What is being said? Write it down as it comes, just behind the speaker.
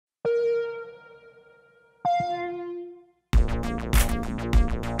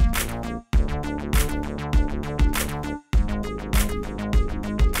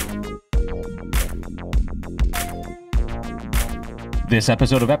This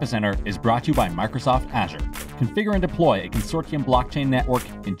episode of Epicenter is brought to you by Microsoft Azure. Configure and deploy a consortium blockchain network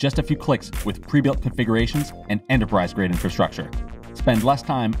in just a few clicks with pre-built configurations and enterprise-grade infrastructure. Spend less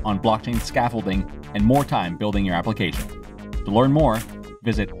time on blockchain scaffolding and more time building your application. To learn more,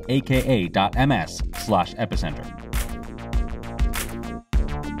 visit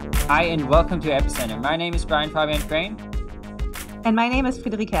aka.ms/epicenter. Hi, and welcome to Epicenter. My name is Brian Fabian Crane. And my name is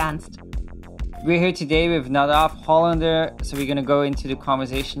Friederike Ernst. We're here today with Nadav Hollander, so we're going to go into the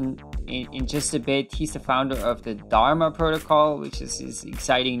conversation in just a bit. He's the founder of the Dharma protocol, which is this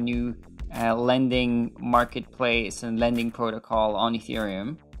exciting new lending marketplace and lending protocol on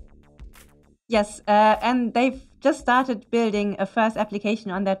Ethereum. Yes, and they've just started building a first application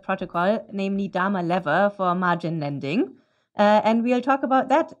on that protocol, namely Dharma Lever for margin lending. And we'll talk about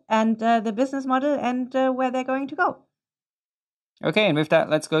that and the business model and where they're going to go. Okay, and with that,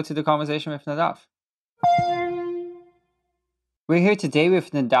 let's go to the conversation with Nadav. We're here today with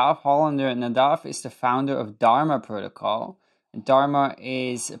Nadav Hollander. Nadav is the founder of Dharma protocol. Dharma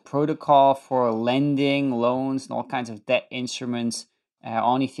is a protocol for lending, loans, and all kinds of debt instruments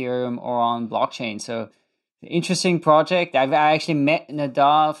on Ethereum or on blockchain. So, interesting project. I actually met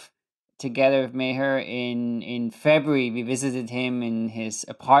Nadav together with Meher in February. We visited him in his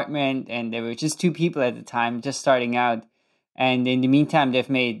apartment, and there were just two people at the time, just starting out. And in the meantime, they've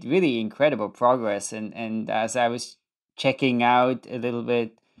made really incredible progress. And as I was checking out a little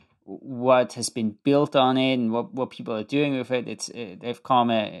bit what has been built on it and what people are doing with it, they've come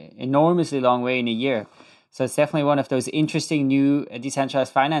an enormously long way in a year. So it's definitely one of those interesting new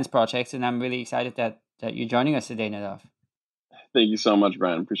decentralized finance projects. And I'm really excited that you're joining us today, Nadav. Thank you so much,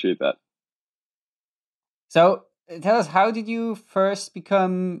 Brian. Appreciate that. So tell us, how did you first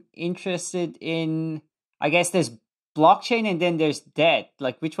become interested in, I guess there's blockchain and then there's debt?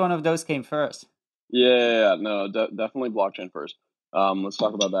 Like, which one of those came first? Yeah, no, definitely blockchain first. Let's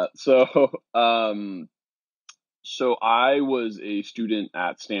talk about that. So I was a student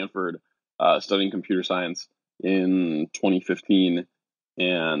at Stanford studying computer science in 2015,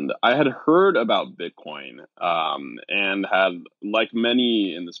 and I had heard about Bitcoin and had, like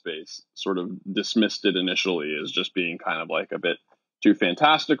many in the space, sort of dismissed it initially as just being kind of like a bit too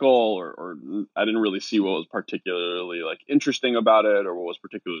fantastical, or I didn't really see what was particularly like interesting about it or what was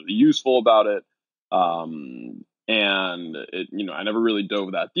particularly useful about it. And it, I never really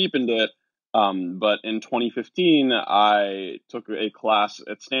dove that deep into it. But in 2015, I took a class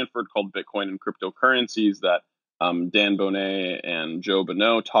at Stanford called Bitcoin and Cryptocurrencies that Dan Bonnet and Joe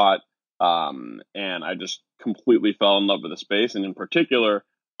Bonneau taught. And I just completely fell in love with the space, and in particular,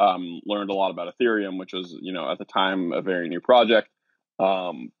 learned a lot about Ethereum, which was, at the time, a very new project.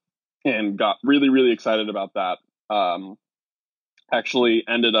 And got really, really excited about that. Actually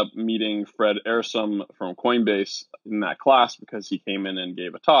ended up meeting Fred Ehrsam from Coinbase in that class because he came in and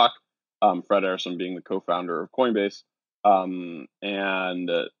gave a talk, Fred Ehrsam being the co-founder of Coinbase. And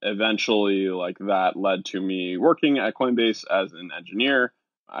eventually, like, that led to me working at Coinbase as an engineer.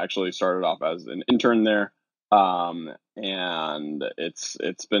 I actually started off as an intern there. And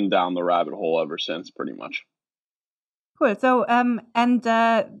it's been down the rabbit hole ever since, pretty much. Cool. So,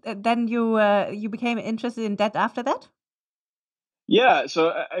 then you became interested in debt after that? Yeah. So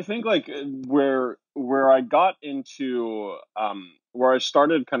I think like where I got into, where I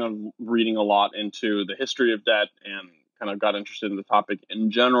started kind of reading a lot into the history of debt and kind of got interested in the topic in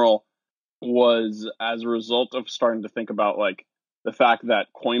general was as a result of starting to think about like the fact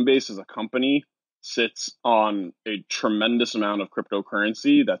that Coinbase as a company sits on a tremendous amount of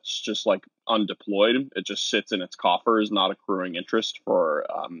cryptocurrency that's just like undeployed. It just sits in its coffers, not accruing interest for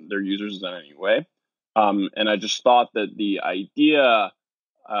their users in any way. And I just thought that the idea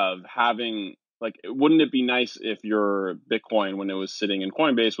of having, like, wouldn't it be nice if your Bitcoin, when it was sitting in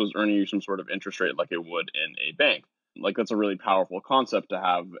Coinbase, was earning you some sort of interest rate like it would in a bank? Like, that's a really powerful concept, to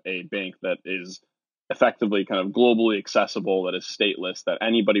have a bank that is effectively kind of globally accessible, that is stateless, that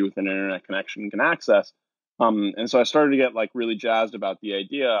anybody with an internet connection can access. And so I started to get like really jazzed about the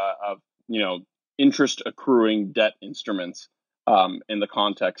idea of, interest accruing debt instruments in the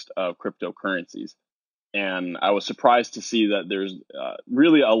context of cryptocurrencies. And I was surprised to see that there's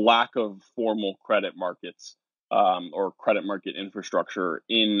really a lack of formal credit markets or credit market infrastructure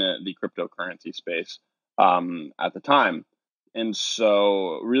in the cryptocurrency space at the time. And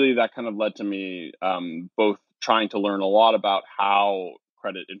so really that kind of led to me both trying to learn a lot about how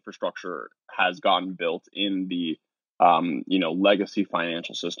credit infrastructure has gotten built in the legacy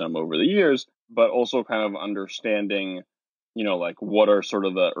financial system over the years, but also kind of understanding, like, what are sort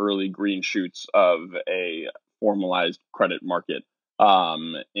of the early green shoots of a formalized credit market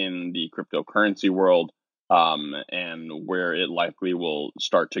in the cryptocurrency world. and where it likely will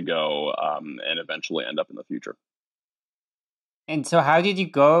start to go and eventually end up in the future. And so how did you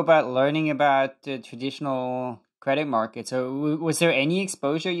go about learning about the traditional credit market? So was there any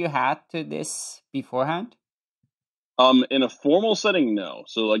exposure you had to this beforehand? In a formal setting, no.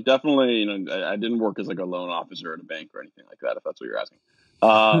 So like definitely, I didn't work as like a loan officer at a bank or anything like that, if that's what you're asking.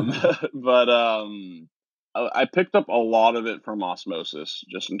 But I picked up a lot of it from osmosis,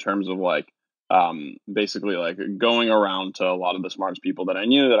 just in terms of like basically like going around to a lot of the smartest people that I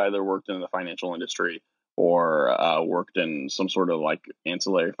knew that either worked in the financial industry or worked in some sort of like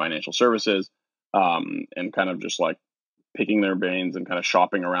ancillary financial services, and kind of just like picking their brains and kind of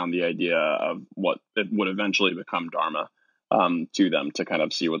shopping around the idea of what it would eventually become Dharma to them, to kind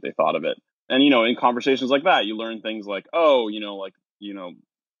of see what they thought of it. And, in conversations like that, you learn things like, oh,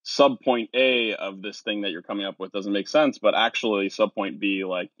 sub point A of this thing that you're coming up with doesn't make sense, but actually sub point B,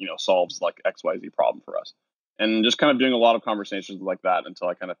 like, solves like XYZ problem for us. And just kind of doing a lot of conversations like that until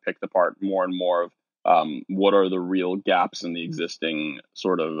I kind of picked apart more and more of what are the real gaps in the existing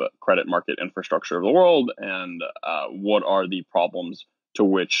sort of credit market infrastructure of the world, and what are the problems to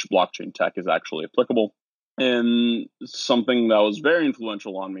which blockchain tech is actually applicable. And something that was very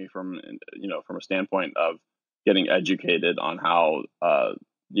influential on me from a standpoint of getting educated on how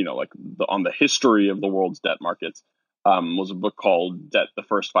on the history of the world's debt markets, was a book called Debt: The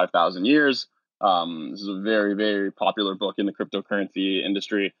First 5,000 Years. This is a very, very popular book in the cryptocurrency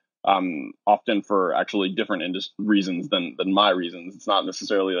industry, often for actually different reasons than my reasons. It's not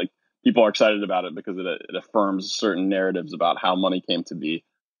necessarily like people are excited about it because it affirms certain narratives about how money came to be.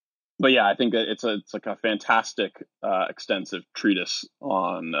 But yeah, I think that it's like a fantastic, extensive treatise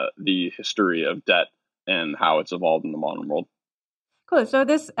on the history of debt and how it's evolved in the modern world. Cool. So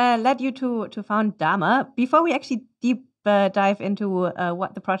this led you to found Dharma. Before we actually deep dive into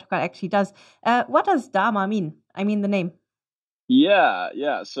what the protocol actually does, what does Dharma mean? I mean the name.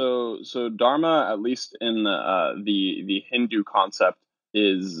 Yeah. So Dharma, at least in the Hindu concept,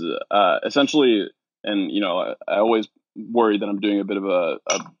 is essentially, and I always worry that I'm doing a bit of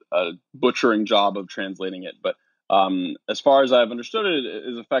a butchering job of translating it, but as far as I've understood it, it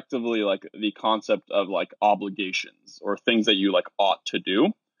is effectively like the concept of like obligations or things that you like ought to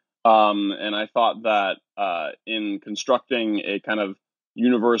do. And I thought that in constructing a kind of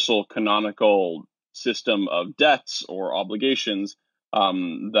universal canonical system of debts or obligations,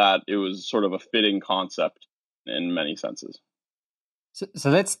 that it was sort of a fitting concept in many senses. So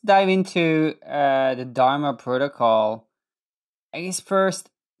let's dive into the Dharma protocol. I guess first,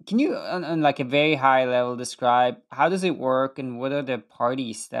 can you, on like a very high level, describe how does it work and what are the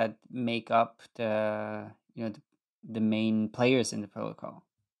parties that make up the main players in the protocol?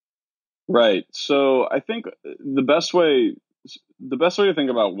 Right. So I think the best way to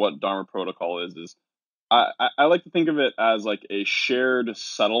think about what Dharma protocol is I like to think of it as like a shared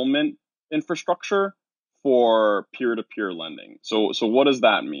settlement infrastructure for peer-to-peer lending. So what does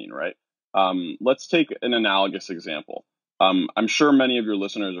that mean, right? Let's take an analogous example. I'm sure many of your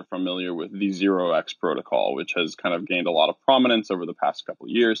listeners are familiar with the 0x protocol, which has kind of gained a lot of prominence over the past couple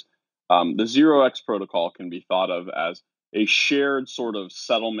of years. The 0x protocol can be thought of as a shared sort of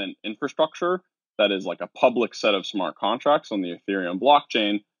settlement infrastructure that is like a public set of smart contracts on the Ethereum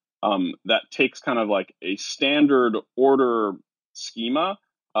blockchain, that takes kind of like a standard order schema,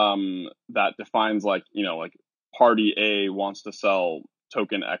 that defines like party A wants to sell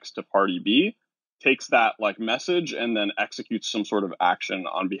token X to party B, takes that like message and then executes some sort of action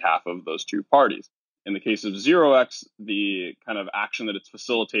on behalf of those two parties. In the case of 0x, the kind of action that it's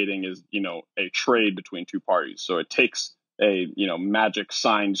facilitating is a trade between two parties. So it takes a magic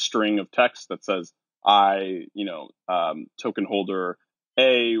signed string of text that says I token holder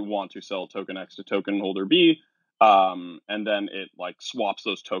A want to sell token X to token holder B, and then it like swaps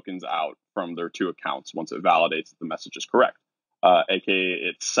those tokens out from their two accounts once it validates that the message is correct, aka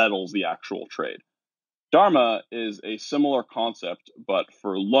it settles the actual trade. Dharma is a similar concept, but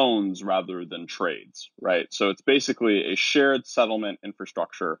for loans rather than trades, right? So it's basically a shared settlement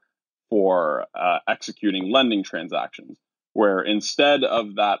infrastructure for executing lending transactions, where instead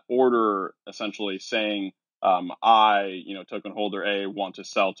of that order essentially saying, I, token holder A want to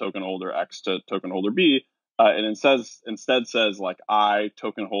sell token holder X to token holder B, it instead says like, I,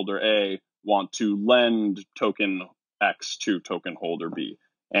 token holder A, want to lend token X to token holder B.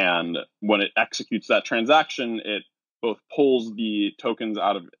 And when it executes that transaction, it both pulls the tokens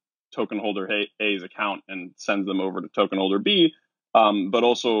out of token holder A's account and sends them over to token holder B, but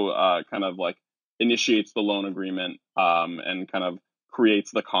also kind of like initiates the loan agreement, and kind of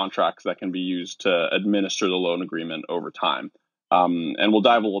creates the contracts that can be used to administer the loan agreement over time. And we'll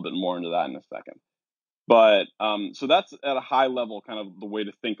dive a little bit more into that in a second. But so that's at a high level kind of the way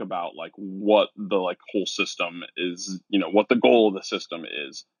to think about like what the like whole system is, what the goal of the system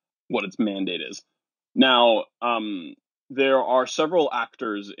is, what its mandate is. Now, there are several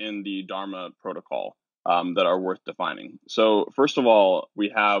actors in the Dharma protocol that are worth defining. So first of all, we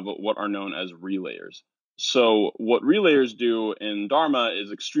have what are known as relayers. So what relayers do in Dharma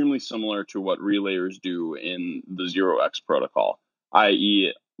is extremely similar to what relayers do in the 0x protocol,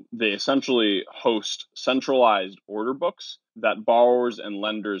 i.e., they essentially host centralized order books that borrowers and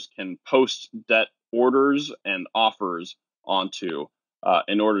lenders can post debt orders and offers onto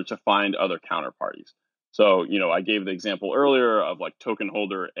in order to find other counterparties. So, I gave the example earlier of like token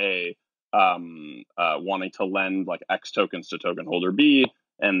holder A wanting to lend like X tokens to token holder B,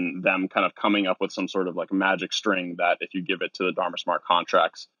 and them kind of coming up with some sort of like magic string that if you give it to the Dharma smart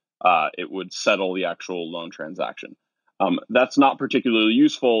contracts, it would settle the actual loan transaction. That's not particularly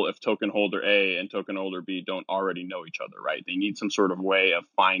useful if token holder A and token holder B don't already know each other, right? They need some sort of way of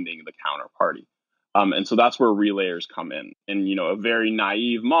finding the counterparty. And so that's where relayers come in. In a very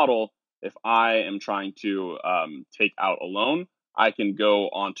naive model, if I am trying to take out a loan, I can go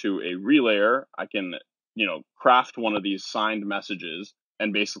onto a relayer. I can craft one of these signed messages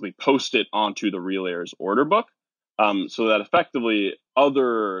and basically post it onto the relayer's order book. So that effectively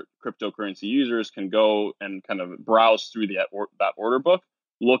other cryptocurrency users can go and kind of browse through that order book,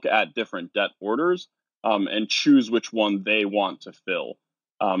 look at different debt orders, and choose which one they want to fill.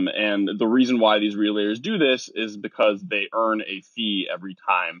 And the reason why these relayers do this is because they earn a fee every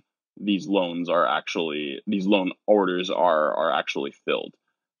time these loan orders are actually filled.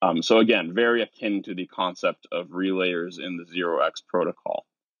 So again, very akin to the concept of relayers in the 0x protocol.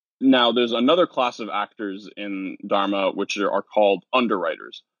 Now, there's another class of actors in Dharma which are called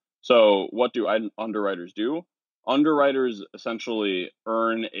underwriters. So what do underwriters do? Underwriters essentially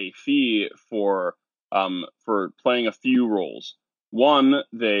earn a fee for playing a few roles. One,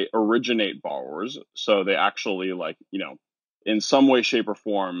 they originate borrowers, so they actually in some way, shape, or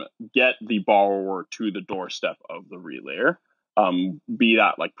form get the borrower to the doorstep of the relayer. Be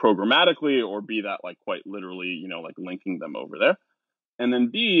that like programmatically or be that like quite literally, like linking them over there. And then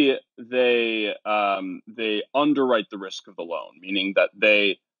B, they underwrite the risk of the loan, meaning that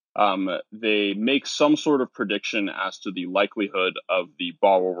they make some sort of prediction as to the likelihood of the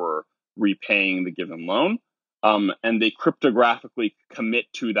borrower repaying the given loan, and they cryptographically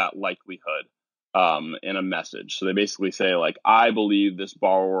commit to that likelihood in a message. So they basically say like, I believe this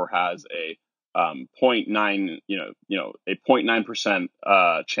borrower has a 0.9, a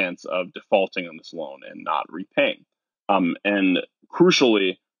 0.9% chance of defaulting on this loan and not repaying. And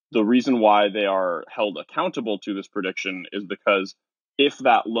crucially, the reason why they are held accountable to this prediction is because if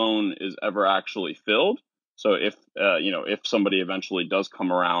that loan is ever actually filled, so if somebody eventually does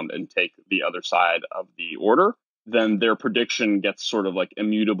come around and take the other side of the order, then their prediction gets sort of like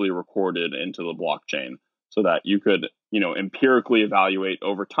immutably recorded into the blockchain, so that you could empirically evaluate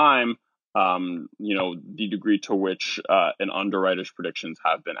over time the degree to which an underwriter's predictions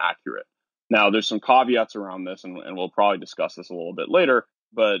have been accurate. Now, there's some caveats around this, and we'll probably discuss this a little bit later,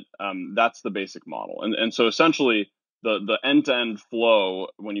 but that's the basic model. And so essentially, the end-to-end flow,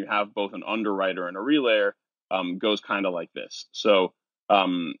 when you have both an underwriter and a relayer, goes kind of like this. So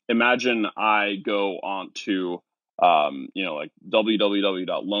imagine I go on to like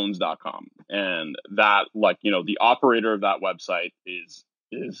www.loans.com, and that the operator of that website is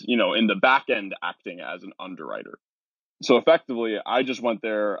in the back end acting as an underwriter. So effectively, I just went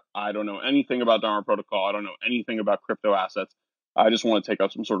there. I don't know anything about Dharma protocol. I don't know anything about crypto assets. I just want to take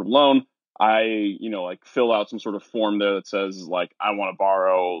out some sort of loan. I, fill out some sort of form there that says like, I want to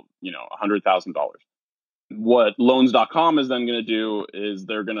borrow, $100,000. What loans.com is then going to do is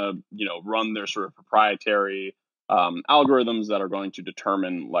they're going to, run their sort of proprietary algorithms that are going to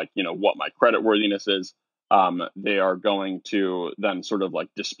determine what my credit worthiness is. They are going to then sort of like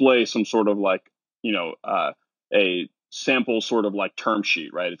display some sort of a sample sort of like term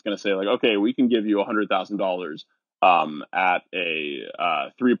sheet, right? It's going to say like, okay, we can give you $100,000 at a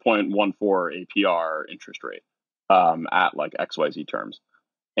 3.14 APR interest rate at like XYZ terms.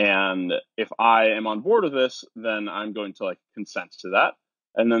 And if I am on board with this, then I'm going to consent to that.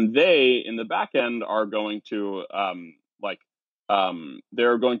 And then they in the back end are going to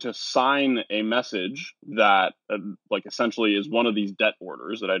they're going to sign a message that essentially is one of these debt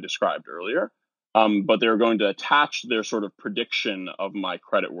orders that I described earlier. But they're going to attach their sort of prediction of my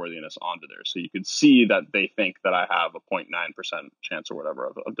credit worthiness onto there. So you can see that they think that I have a 0.9% chance or whatever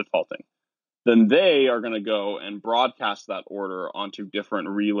of defaulting. Then they are going to go and broadcast that order onto different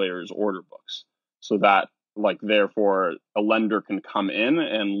relayers' order books, so that therefore a lender can come in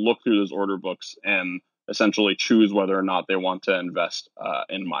and look through those order books and essentially choose whether or not they want to invest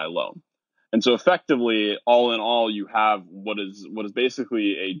in my loan. And so effectively, all in all, you have what is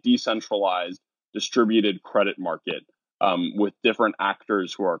basically a decentralized distributed credit market with different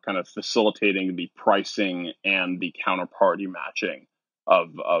actors who are kind of facilitating the pricing and the counterparty matching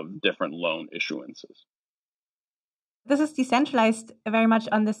of different loan issuances. This is decentralized very much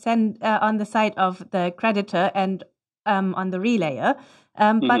on the side of the creditor and on the relayer.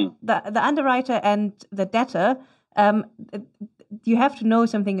 But the underwriter and the debtor, you have to know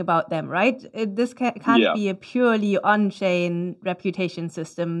something about them, right? This can't be a purely on-chain reputation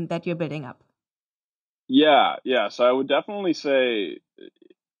system that you're building up. Yeah. So I would definitely say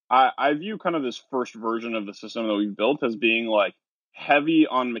I view kind of this first version of the system that we've built as being like heavy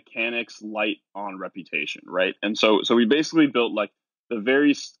on mechanics, light on reputation, right? And so we basically built like the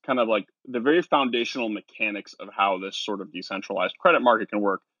very foundational mechanics of how this sort of decentralized credit market can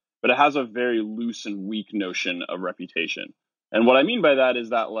work, but it has a very loose and weak notion of reputation. And what I mean by that is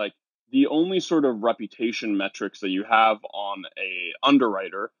that like the only sort of reputation metrics that you have on a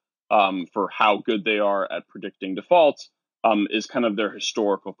underwriter for how good they are at predicting defaults is kind of their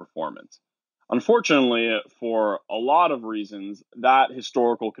historical performance. Unfortunately, for a lot of reasons, that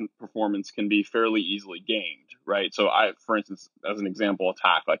historical performance can be fairly easily gamed, right? So for instance, as an example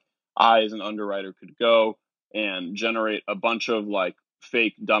attack, like I as an underwriter could go and generate a bunch of like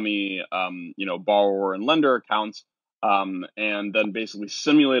fake dummy, borrower and lender accounts, and then basically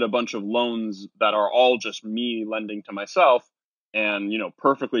simulate a bunch of loans that are all just me lending to myself, and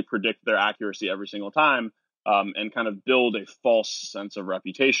perfectly predict their accuracy every single time, and kind of build a false sense of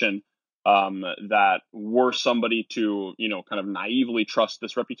reputation. That were somebody to, kind of naively trust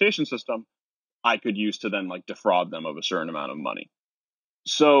this reputation system, I could use to then like defraud them of a certain amount of money.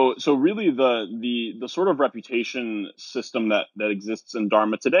 So really the sort of reputation system that exists in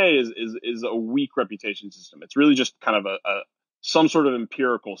Dharma today is a weak reputation system. It's really just kind of some sort of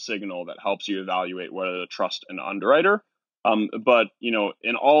empirical signal that helps you evaluate whether to trust an underwriter. But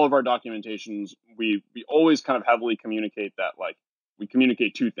in all of our documentations, we always kind of heavily communicate that like we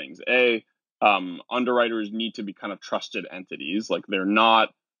communicate two things. Underwriters need to be kind of trusted entities. Like they're not,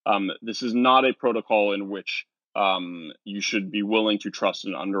 this is not a protocol in which you should be willing to trust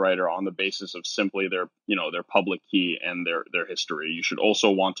an underwriter on the basis of simply their public key and their history. You should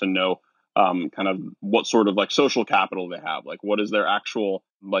also want to know kind of what sort of like social capital they have. Like what is their actual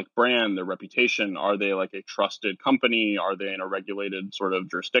like brand, their reputation? Are they like a trusted company? Are they in a regulated sort of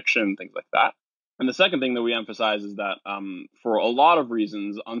jurisdiction? Things like that. And the second thing that we emphasize is that for a lot of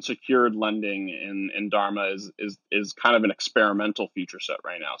reasons, unsecured lending in Dharma is kind of an experimental feature set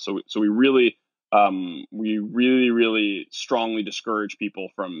right now. So we really strongly discourage people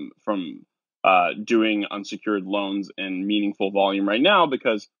from doing unsecured loans in meaningful volume right now,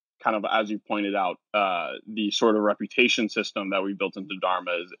 because kind of as you pointed out, the sort of reputation system that we built into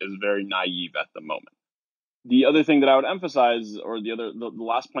Dharma is very naive at the moment. The other thing that I would emphasize, or the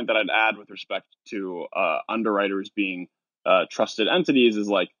last point that I'd add with respect to underwriters being trusted entities, is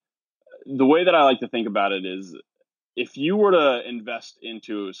like the way that I like to think about it is if you were to invest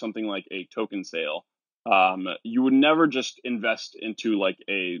into something like a token sale, you would never just invest into like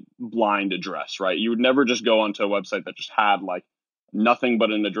a blind address, right? You would never just go onto a website that just had like nothing but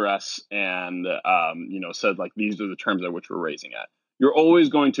an address and said like these are the terms at which we're raising at. You're always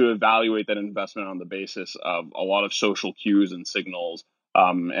going to evaluate that investment on the basis of a lot of social cues and signals,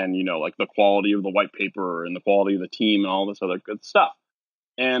 and like the quality of the white paper and the quality of the team and all this other good stuff.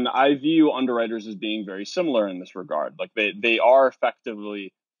 And I view underwriters as being very similar in this regard. Like they are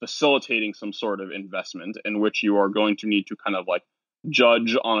effectively facilitating some sort of investment in which you are going to need to kind of like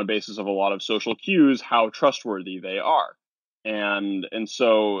judge on a basis of a lot of social cues how trustworthy they are. And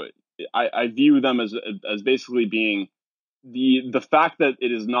so I view them as basically being the fact that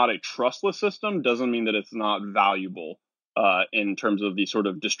it is not a trustless system doesn't mean that it's not valuable in terms of the sort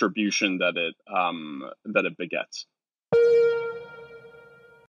of distribution that it begets.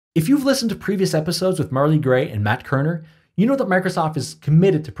 If you've listened to previous episodes with Marley Gray and Matt Kerner, you know that Microsoft is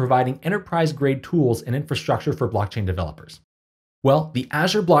committed to providing enterprise-grade tools and infrastructure for blockchain developers. Well, the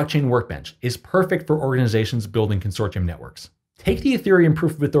Azure Blockchain Workbench is perfect for organizations building consortium networks. Take the Ethereum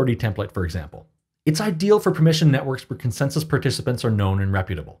Proof of Authority template, for example. It's ideal for permissioned networks where consensus participants are known and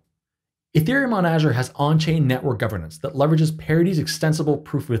reputable. Ethereum on Azure has on-chain network governance that leverages Parity's extensible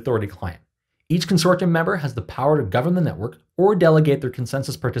Proof of Authority client. Each consortium member has the power to govern the network or delegate their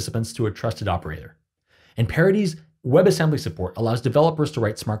consensus participants to a trusted operator. And Parity's WebAssembly support allows developers to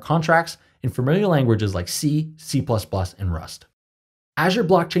write smart contracts in familiar languages like C, C++, and Rust. Azure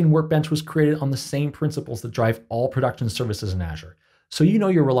Blockchain Workbench was created on the same principles that drive all production services in Azure, so you know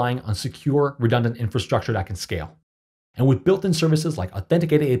you're relying on secure, redundant infrastructure that can scale. And with built-in services like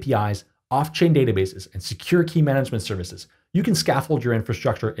authenticated APIs, off-chain databases, and secure key management services, you can scaffold your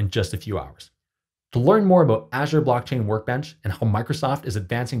infrastructure in just a few hours. To learn more about Azure Blockchain Workbench and how Microsoft is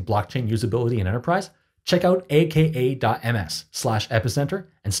advancing blockchain usability in enterprise, check out aka.ms/epicenter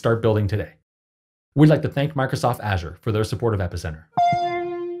and start building today. We'd like to thank Microsoft Azure for their support of Epicenter.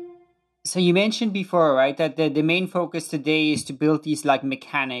 So you mentioned before, right, that the main focus today is to build these like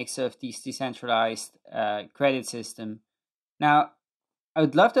mechanics of these decentralized credit system. Now, I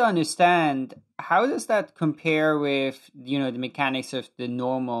would love to understand, how does that compare with, the mechanics of the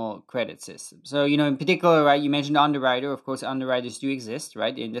normal credit system? So, in particular, right, you mentioned underwriter. Of course, underwriters do exist,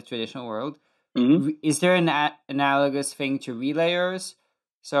 right, in the traditional world. Mm-hmm. Is there an analogous thing to relayers?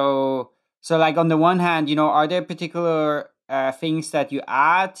 So like on the one hand, are there particular things that you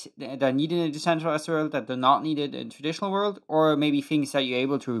add that are needed in a decentralized world that are not needed in the traditional world, or maybe things that you're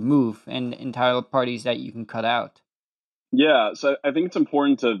able to remove and entire parties that you can cut out? Yeah, so I think it's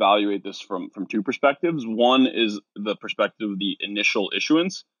important to evaluate this from two perspectives. One is the perspective of the initial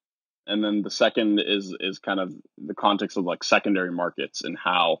issuance, and then the second is kind of the context of like secondary markets and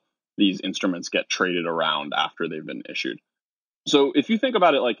how these instruments get traded around after they've been issued. So if you think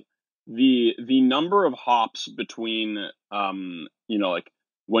about it, like the number of hops between like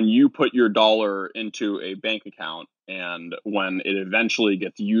when you put your dollar into a bank account and when it eventually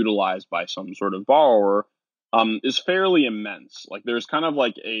gets utilized by some sort of borrower is fairly immense. Like there's kind of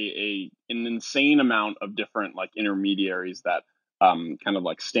like an insane amount of different like intermediaries that kind of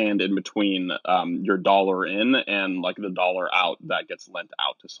like stand in between your dollar in and like the dollar out that gets lent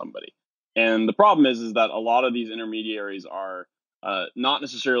out to somebody. And the problem is that a lot of these intermediaries are not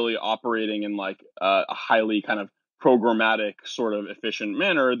necessarily operating in like a highly kind of programmatic sort of efficient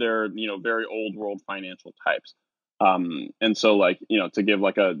manner. They're very old world financial types. And so like to give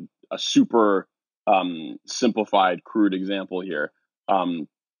like a super simplified, crude example here.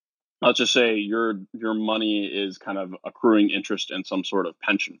 Let's just say your money is kind of accruing interest in some sort of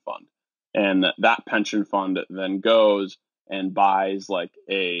pension fund, and that pension fund then goes and buys like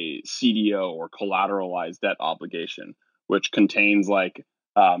a CDO or collateralized debt obligation, which contains like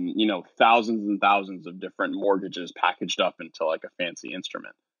thousands and thousands of different mortgages packaged up into like a fancy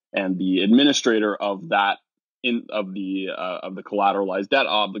instrument, and the administrator of that of the collateralized debt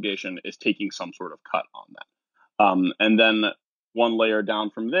obligation is taking some sort of cut on that. And then one layer down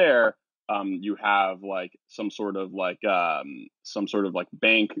from there, you have like some sort of like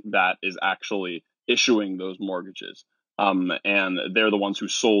bank that is actually issuing those mortgages. And they're the ones who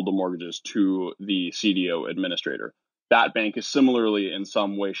sold the mortgages to the CDO administrator. That bank is similarly in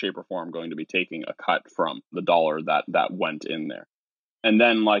some way, shape, or form going to be taking a cut from the dollar that went in there. And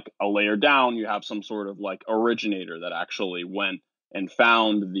then like a layer down, you have some sort of like originator that actually went and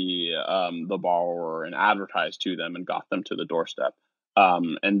found the borrower and advertised to them and got them to the doorstep.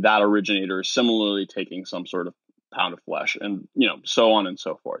 And that originator is similarly taking some sort of pound of flesh, and so on and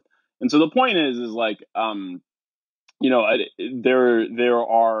so forth. And so the point is like there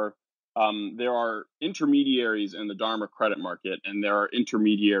are intermediaries in the Dharma credit market, and there are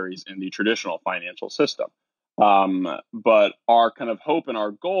intermediaries in the traditional financial system. But our kind of hope and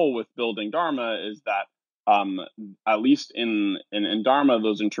our goal with building Dharma is that at least in Dharma,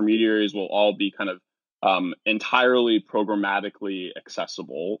 those intermediaries will all be kind of entirely programmatically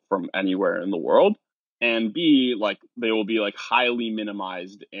accessible from anywhere in the world, and B, like they will be like highly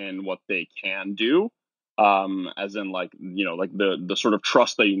minimized in what they can do, as in like like the sort of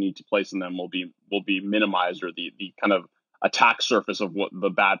trust that you need to place in them will be minimized, or the kind of attack surface of what the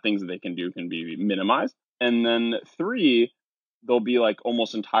bad things that they can do can be minimized. And then 3, they'll be like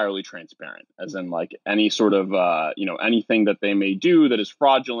almost entirely transparent, as in like any sort of anything that they may do that is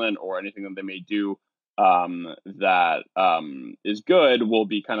fraudulent, or anything that they may do that is good, will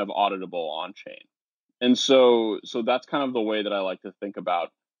be kind of auditable on chain. And so that's kind of the way that I like to think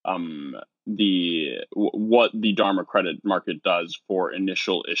about what the Dharma credit market does for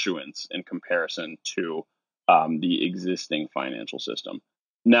initial issuance in comparison to the existing financial system.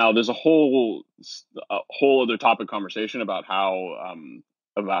 Now, there's a whole other topic conversation about how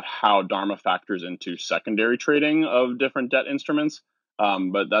Dharma factors into secondary trading of different debt instruments,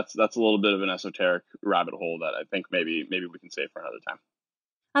 but that's a little bit of an esoteric rabbit hole that I think maybe we can save for another time.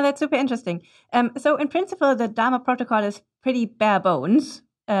 Oh, that's super interesting. So in principle, the Dharma protocol is pretty bare bones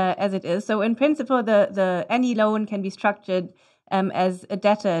as it is. So in principle, the any loan can be structured as a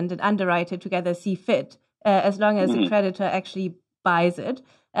debtor and an underwriter together see fit, as long as the creditor actually buys it.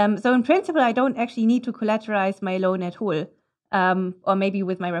 So in principle, I don't actually need to collateralize my loan at all, or maybe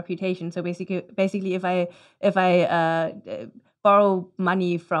with my reputation. So basically, if I borrow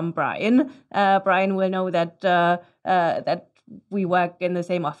money from Brian, Brian will know that that we work in the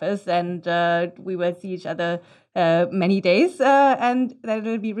same office and we will see each other many days, and that it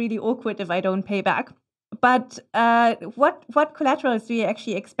will be really awkward if I don't pay back. But what collaterals do you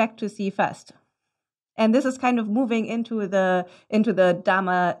actually expect to see first? And this is kind of moving into the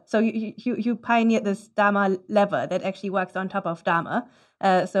Dharma. So you pioneered this Dharma Lever that actually works on top of Dharma.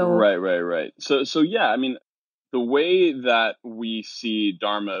 Right. So yeah, I mean, the way that we see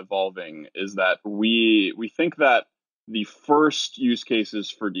Dharma evolving is that we think that the first use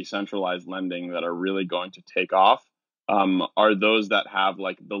cases for decentralized lending that are really going to take off are those that have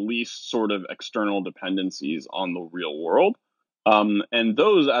like the least sort of external dependencies on the real world. And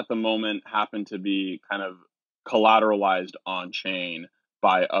those at the moment happen to be kind of collateralized on chain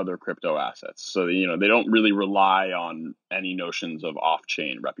by other crypto assets. So, they don't really rely on any notions of off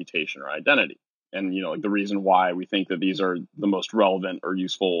chain reputation or identity. And, like the reason why we think that these are the most relevant or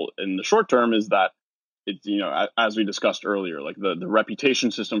useful in the short term is that it's, as we discussed earlier, like the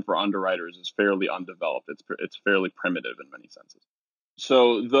reputation system for underwriters is fairly undeveloped. It's fairly primitive in many senses.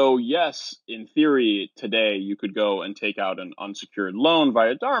 So though, yes, in theory, today you could go and take out an unsecured loan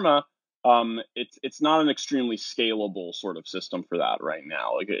via Dharma, it's not an extremely scalable sort of system for that right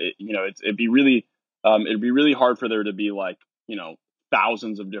now. Like, it'd be really hard for there to be like,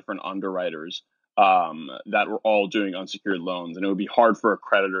 thousands of different underwriters that were all doing unsecured loans. And it would be hard for a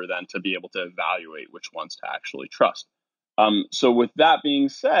creditor then to be able to evaluate which ones to actually trust. So with that being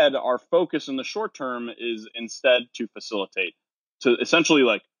said, our focus in the short term is instead to facilitate, to essentially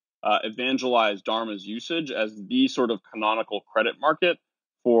like evangelize Dharma's usage as the sort of canonical credit market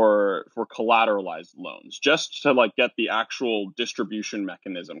for collateralized loans, just to like get the actual distribution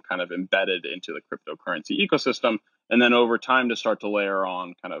mechanism kind of embedded into the cryptocurrency ecosystem, and then over time to start to layer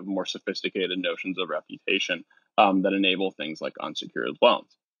on kind of more sophisticated notions of reputation that enable things like unsecured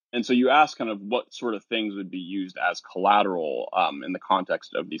loans. And so you ask kind of what sort of things would be used as collateral in the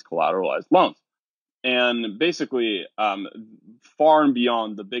context of these collateralized loans. And basically, far and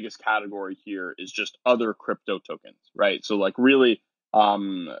beyond, the biggest category here is just other crypto tokens, right? So like really,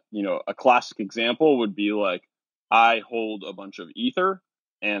 a classic example would be like, I hold a bunch of Ether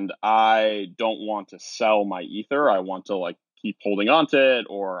and I don't want to sell my Ether. I want to like keep holding on to it,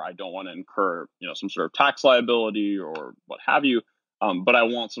 or I don't want to incur, some sort of tax liability or what have you. But I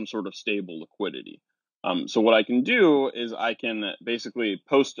want some sort of stable liquidity. So what I can do is I can basically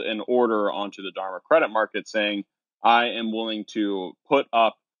post an order onto the Dharma credit market saying, I am willing to put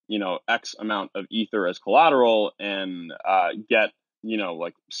up, X amount of Ether as collateral and get,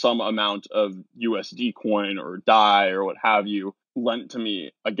 like some amount of USD coin or DAI or what have you lent to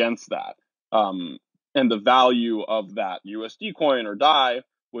me against that. And the value of that USD coin or DAI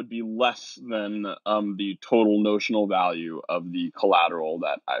would be less than the total notional value of the collateral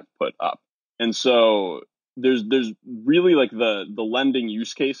that I've put up. And so there's really like the lending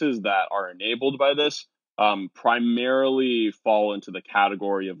use cases that are enabled by this primarily fall into the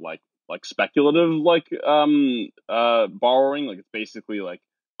category of like speculative borrowing. Like it's basically like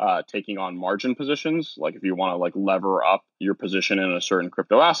taking on margin positions. Like if you want to like lever up your position in a certain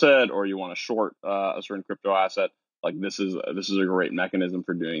crypto asset, or you want to short a certain crypto asset, like this is a great mechanism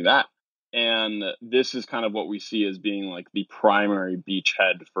for doing that. And this is kind of what we see as being like the primary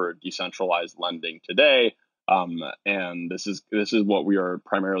beachhead for decentralized lending today. And this is what we are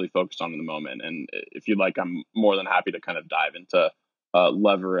primarily focused on in the moment. And if you'd like, I'm more than happy to kind of dive into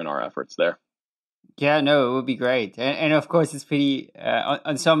Lever in our efforts there. Yeah, no, it would be great. And of course, it's pretty,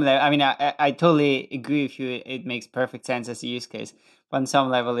 on some level, I mean, I totally agree with you. It makes perfect sense as a use case. But on some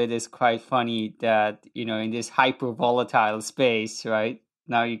level, it is quite funny that, in this hyper volatile space, right?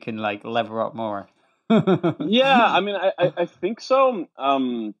 Now you can like lever up more. Yeah, I mean, I think so.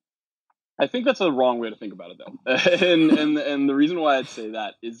 I think that's a wrong way to think about it, though. and the reason why I'd say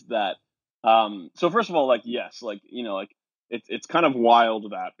that is that, so first of all, like, yes, like, it's kind of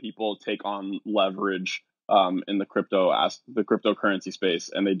wild that people take on leverage in the cryptocurrency space,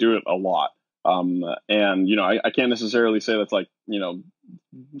 and they do it a lot. And I can't necessarily say that's like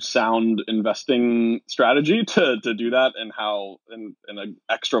sound investing strategy to do that, and how in an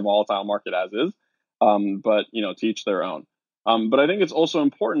extra volatile market as is. But to each their own. But I think it's also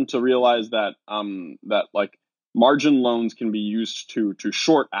important to realize that that like margin loans can be used to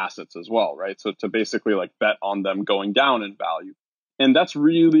short assets as well, right? So to basically like bet on them going down in value. And that's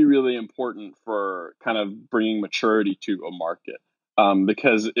really, really important for kind of bringing maturity to a market.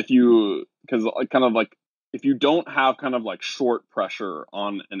 Because if you don't have kind of like short pressure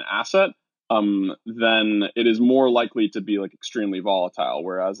on an asset, then it is more likely to be like extremely volatile.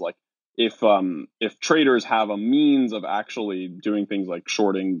 Whereas like if traders have a means of actually doing things like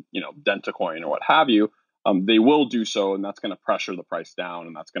shorting, Dentacoin or what have you, they will do so, and that's going to pressure the price down,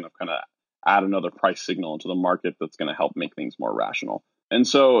 and that's going to kind of add another price signal into the market that's going to help make things more rational. And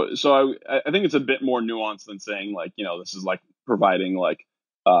so I think it's a bit more nuanced than saying like, this is like providing like,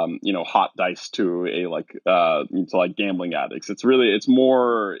 hot dice to like gambling addicts. It's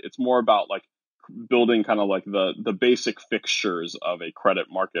more about like building kind of like the basic fixtures of a credit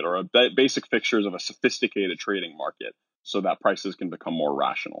market, or basic fixtures of a sophisticated trading market, so that prices can become more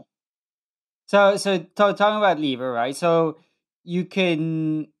rational. So talking about Lever, right? So you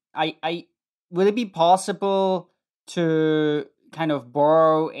can, would it be possible to kind of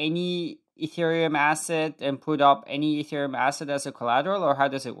borrow any Ethereum asset and put up any Ethereum asset as a collateral, or how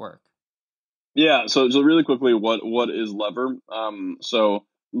does it work? Yeah. So really quickly, what is Lever? So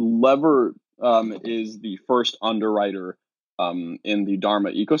Lever is the first underwriter in the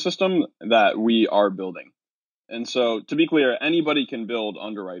Dharma ecosystem that we are building. And so, to be clear, anybody can build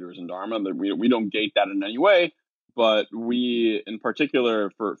underwriters in Dharma. We don't gate that in any way, but we, in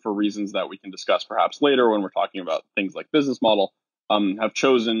particular, for reasons that we can discuss perhaps later when we're talking about things like business model, have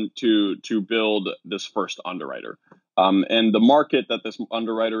chosen to build this first underwriter. And the market that this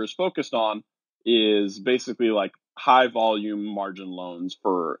underwriter is focused on is basically like high volume margin loans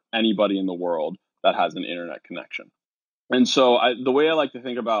for anybody in the world that has an internet connection. And so the way I like to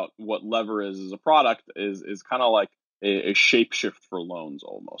think about what Lever is as a product is kind of like a shapeshift for loans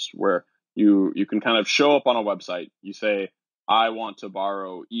almost, where you can kind of show up on a website. You say, I want to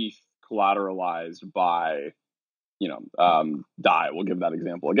borrow ETH collateralized by, DAI. We'll give that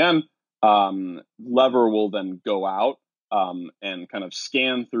example again. Lever will then go out and kind of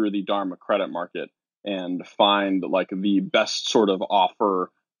scan through the Dharma credit market and find like the best sort of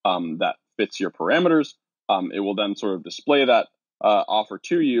offer that fits your parameters. It will then sort of display that offer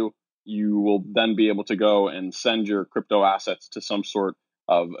to you. You will then be able to go and send your crypto assets to some sort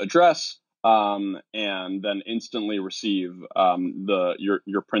of address, and then instantly receive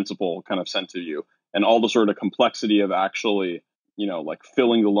your principal kind of sent to you, and all the sort of complexity of actually, like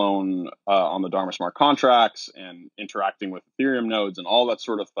filling the loan on the Dharma smart contracts and interacting with Ethereum nodes and all that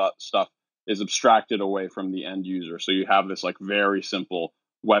sort of stuff is abstracted away from the end user. So you have this like very simple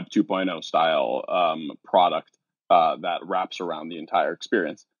Web 2.0 style product that wraps around the entire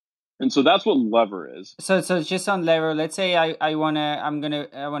experience. And so that's what Lever is. So just on Lever, let's say I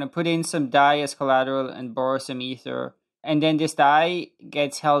wanna put in some DAI as collateral and borrow some Ether, and then this DAI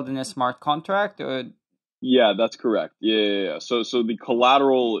gets held in a smart contract, or? Yeah, that's correct. Yeah. So the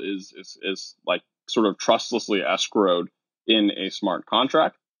collateral is like sort of trustlessly escrowed in a smart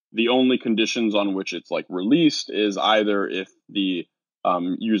contract. The only conditions on which it's like released is either if the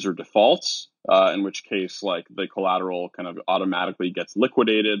user defaults, in which case like the collateral kind of automatically gets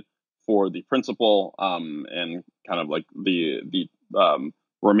liquidated for the principal, and kind of like the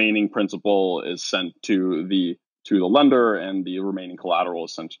remaining principal is sent to the lender, and the remaining collateral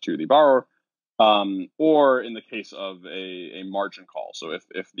is sent to the borrower. Or in the case of a margin call. So if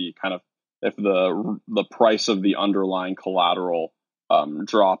the price of the underlying collateral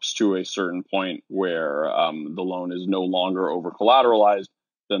drops to a certain point where the loan is no longer over collateralized,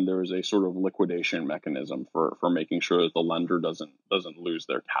 then there is a sort of liquidation mechanism for making sure that the lender doesn't lose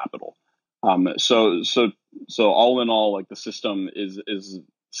their capital. So all in all, like the system is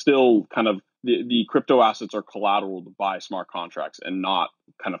still kind of the crypto assets are collateraled by smart contracts and not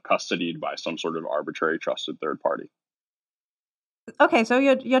kind of custodied by some sort of arbitrary trusted third party. Okay, so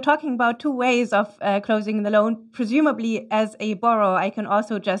you're talking about two ways of closing the loan. Presumably, as a borrower, I can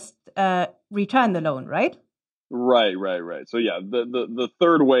also just return the loan, right? Right. So yeah, the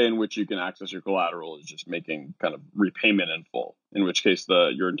third way in which you can access your collateral is just making kind of repayment in full, in which case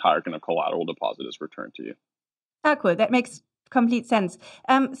your entire kind of collateral deposit is returned to you. Ah, cool. That makes complete sense.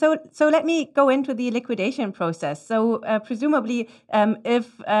 So let me go into the liquidation process. So presumably,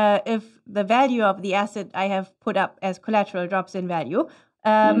 if the value of the asset I have put up as collateral drops in value,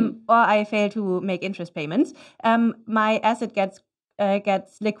 or I fail to make interest payments, my asset gets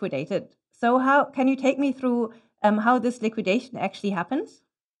liquidated. So how can you take me through how this liquidation actually happens?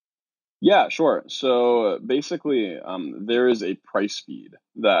 Yeah, sure. So basically, there is a price feed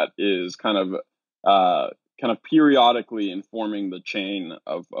that is kind of periodically informing the chain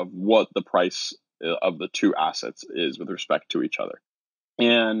of what the price of the two assets is with respect to each other.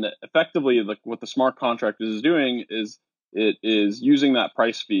 And effectively, like what the smart contract is doing is it is using that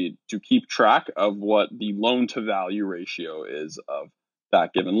price feed to keep track of what the loan to value ratio is of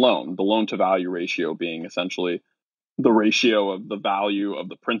that given loan. The loan to value ratio being essentially the ratio of the value of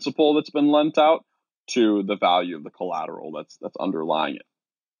the principal that's been lent out to the value of the collateral that's underlying it.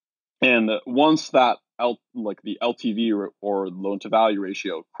 And once that the LTV or loan to value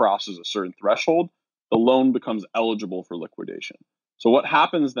ratio crosses a certain threshold, the loan becomes eligible for liquidation. So what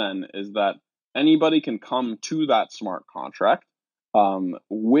happens then is that anybody can come to that smart contract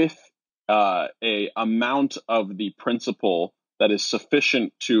with a amount of the principal that is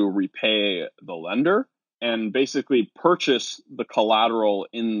sufficient to repay the lender, and basically purchase the collateral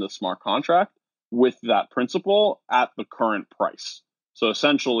in the smart contract with that principal at the current price. So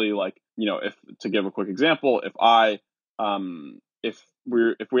essentially, like, if to give a quick example, if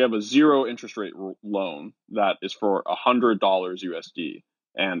we have a zero interest rate loan that is for $100 USD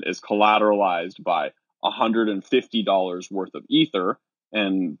and is collateralized by $150 worth of Ether,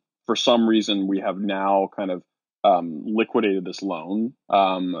 and for some reason we have now kind of liquidated this loan,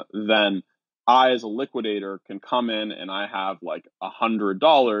 then I, as a liquidator, can come in and I have like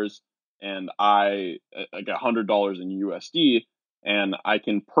 $100, and I get $100 in USD, and I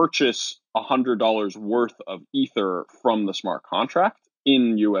can purchase $100 worth of Ether from the smart contract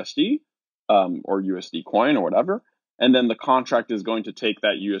in USD, or USD coin or whatever. And then the contract is going to take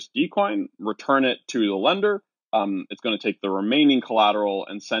that USD coin, return it to the lender. It's going to take the remaining collateral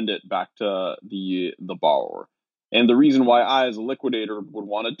and send it back to the borrower. And the reason why I, as a liquidator, would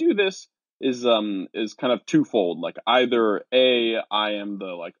want to do this is kind of twofold. Like, either A, I am the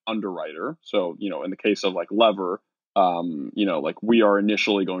like underwriter. So, in the case of like Lever, like we are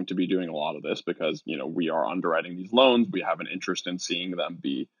initially going to be doing a lot of this because, we are underwriting these loans. We have an interest in seeing them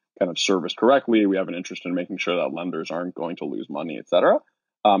be kind of serviced correctly. We have an interest in making sure that lenders aren't going to lose money, et cetera.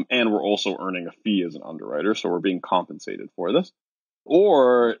 And we're also earning a fee as an underwriter. So we're being compensated for this.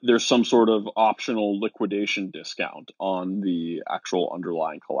 Or there's some sort of optional liquidation discount on the actual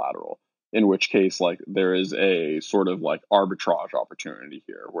underlying collateral, in which case, like, there is a sort of like arbitrage opportunity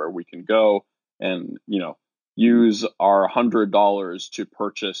here where we can go and, use our $100 to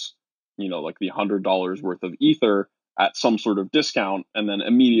purchase, like the $100 worth of Ether at some sort of discount, and then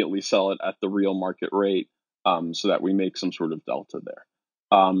immediately sell it at the real market rate, so that we make some sort of delta there.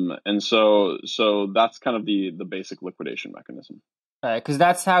 And so that's kind of the basic liquidation mechanism. Because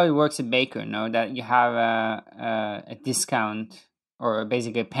that's how it works in Maker, no? That you have a discount or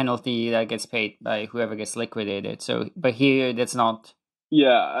basically a penalty that gets paid by whoever gets liquidated. So, but here that's not.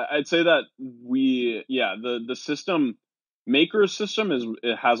 Yeah, I'd say that the system, Maker's system,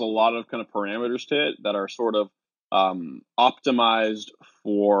 it has a lot of kind of parameters to it that are sort of optimized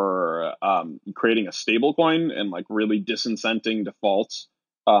for creating a stable coin and like really disincenting defaults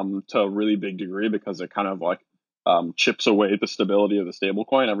to a really big degree, because it kind of like chips away at the stability of the stable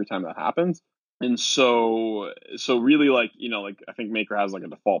coin every time that happens. And so really, like, like I think Maker has like a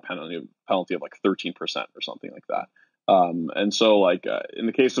default penalty of like 13% or something like that. And so like in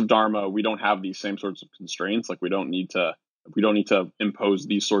the case of Dharma, we don't have these same sorts of constraints. Like we don't need to impose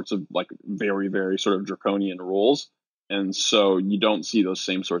these sorts of like very, very sort of draconian rules. And so you don't see those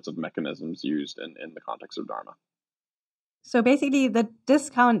same sorts of mechanisms used in the context of Dharma. So basically, the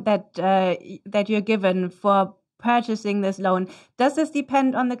discount that you're given for purchasing this loan, does this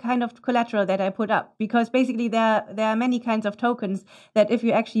depend on the kind of collateral that I put up? Because basically, there are many kinds of tokens that if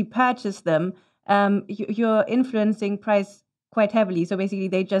you actually purchase them, you're influencing price quite heavily. So basically,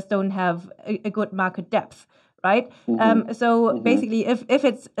 they just don't have a good market depth, right? Basically, if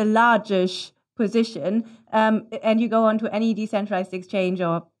it's a largish position, and you go onto any decentralized exchange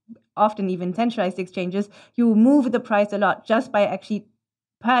or often even centralized exchanges, you move the price a lot just by actually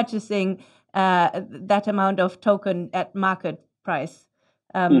purchasing that amount of token at market price.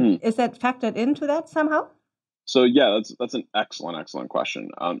 Is that factored into that somehow? So yeah, that's an excellent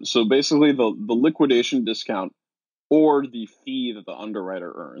question. So basically, the liquidation discount or the fee that the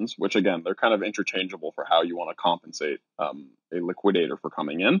underwriter earns, which again, they're kind of interchangeable for how you want to compensate a liquidator for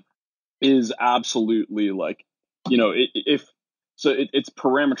coming in, is absolutely like, it's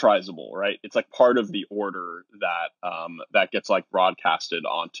parameterizable, right? It's like part of the order that gets like broadcasted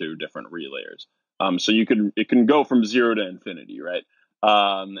onto different relayers. So it can go from 0 to infinity, right?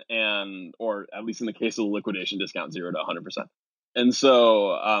 Or at least in the case of the liquidation discount, 0 to 100%. And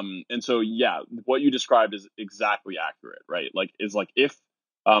so yeah, what you described is exactly accurate, right? Like, is like if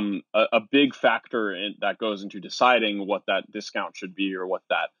a big factor that goes into deciding what that discount should be or what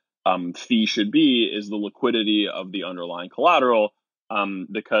that fee should be is the liquidity of the underlying collateral,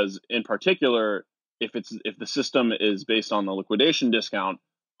 because in particular, if the system is based on the liquidation discount,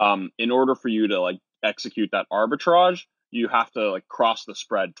 in order for you to like execute that arbitrage, you have to like cross the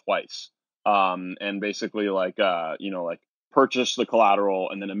spread twice, and basically like purchase the collateral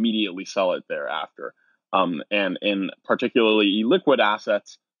and then immediately sell it thereafter. And in particularly illiquid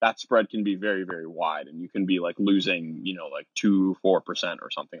assets, that spread can be very, very wide, and you can be like losing, like 4%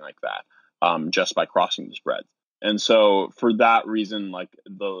 or something like that, just by crossing the spread. And so for that reason, like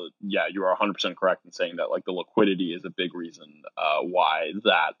you are 100% correct in saying that like the liquidity is a big reason why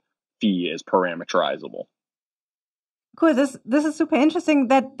that fee is parameterizable. Cool. This is super interesting.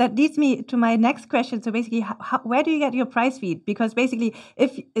 That leads me to my next question. So basically, where do you get your price feed? Because basically,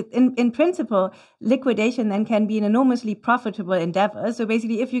 if in principle, liquidation then can be an enormously profitable endeavor. So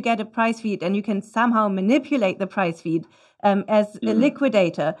basically, if you get a price feed and you can somehow manipulate the price feed as a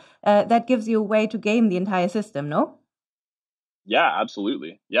liquidator, that gives you a way to game the entire system. No? Yeah,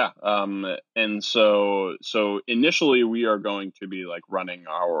 absolutely. Yeah. And so initially we are going to be like running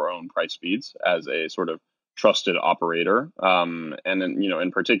our own price feeds as a sort of trusted operator. And then,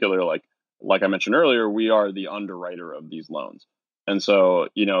 in particular, like I mentioned earlier, we are the underwriter of these loans. And so,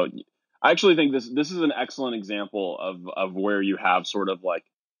 I actually think this is an excellent example of where you have sort of like,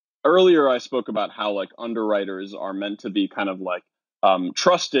 earlier I spoke about how like underwriters are meant to be kind of like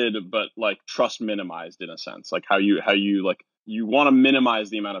trusted, but like trust minimized in a sense, like how you like you want to minimize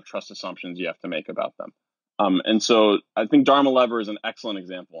the amount of trust assumptions you have to make about them. And so I think Dharma Lever is an excellent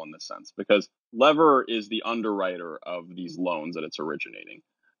example in this sense, because Lever is the underwriter of these loans that it's originating.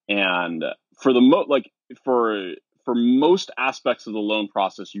 And for for most aspects of the loan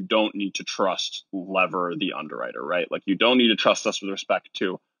process, you don't need to trust Lever, the underwriter, right? Like you don't need to trust us with respect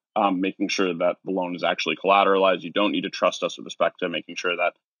to making sure that the loan is actually collateralized. You don't need to trust us with respect to making sure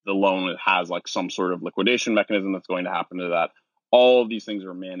that the loan has like some sort of liquidation mechanism that's going to happen to that. All of these things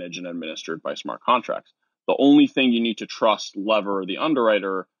are managed and administered by smart contracts. The only thing you need to trust Lever, the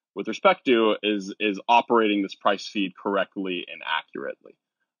underwriter, with respect to is operating this price feed correctly and accurately.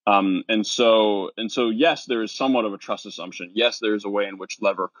 And so yes, there is somewhat of a trust assumption. Yes, there is a way in which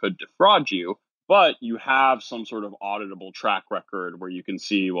Lever could defraud you, but you have some sort of auditable track record where you can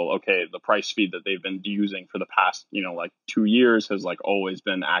see, well, okay, the price feed that they've been using for the past, like 2 years has like always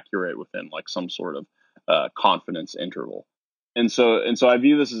been accurate within like some sort of confidence interval. And so I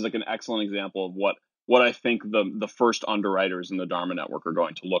view this as like an excellent example of what I think the first underwriters in the Dharma network are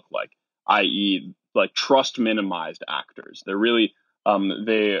going to look like, i.e., like trust minimized actors. They're really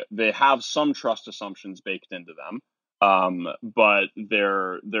they have some trust assumptions baked into them, but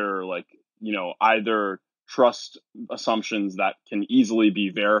they're like, either trust assumptions that can easily be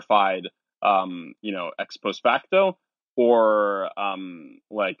verified, ex post facto, or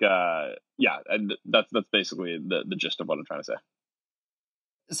that's basically the gist of what I'm trying to say.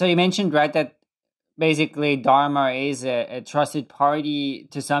 So you mentioned, right, that basically Dharma is a trusted party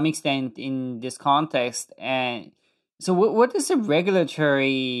to some extent in this context. And so what does the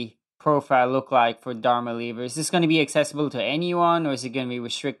regulatory profile look like for Dharma Lever? Is this going to be accessible to anyone, or is it going to be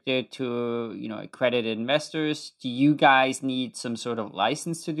restricted to, accredited investors? Do you guys need some sort of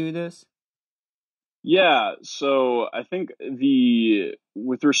license to do this? Yeah, so I think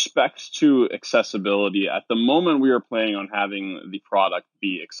with respect to accessibility, at the moment we are planning on having the product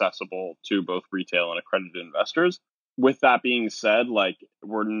be accessible to both retail and accredited investors. With that being said, like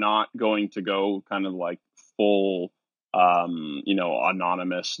we're not going to go kind of like full,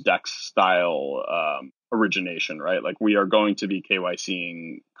 anonymous DEX style origination, right? Like we are going to be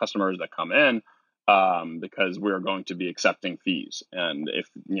KYCing customers that come in, because we're going to be accepting fees. And if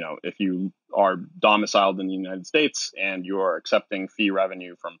you are domiciled in the United States and you are accepting fee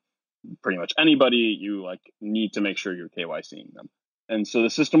revenue from pretty much anybody, you like need to make sure you're KYCing them. And so the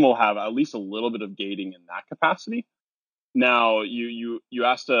system will have at least a little bit of gating in that capacity. Now, you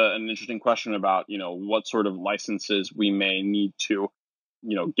asked an interesting question about, what sort of licenses we may need to,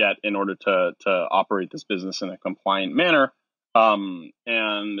 get in order to operate this business in a compliant manner.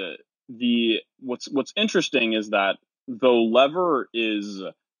 And what's interesting is that though Lever is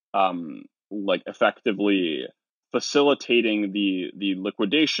like effectively facilitating the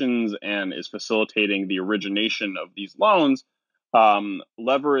liquidations and is facilitating the origination of these loans,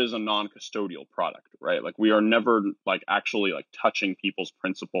 Lever is a non-custodial product, right? Like we are never like actually like touching people's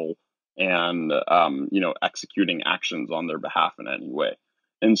principal and executing actions on their behalf in any way.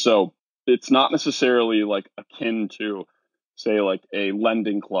 And so it's not necessarily like akin to, say, like a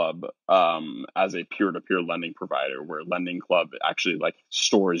lending club as a peer-to-peer lending provider, where lending club actually like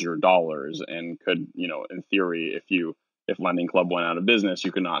stores your dollars and could, in theory, if lending club went out of business,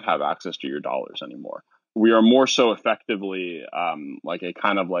 you could not have access to your dollars anymore. We are more so effectively like a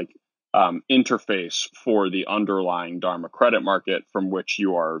kind of like interface for the underlying Dharma credit market from which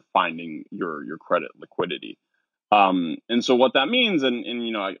you are finding your credit liquidity. And so what that means, and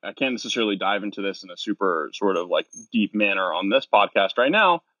I can't necessarily dive into this in a super sort of like deep manner on this podcast right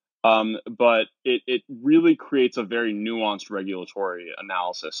now, But it really creates a very nuanced regulatory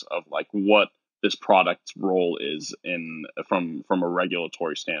analysis of like what this product's role is from a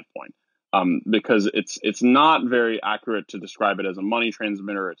regulatory standpoint. Because it's not very accurate to describe it as a money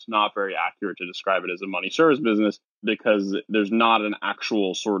transmitter. It's not very accurate to describe it as a money service business because there's not an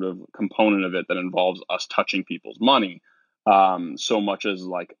actual sort of component of it that involves us touching people's money, so much as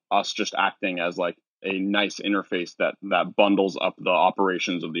like us just acting as like a nice interface that bundles up the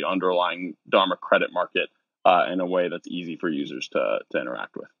operations of the underlying Dharma credit market in a way that's easy for users to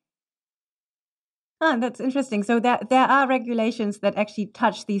interact with. That's interesting. So there are regulations that actually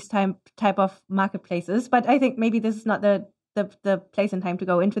touch these type of marketplaces, but I think maybe this is not the place and time to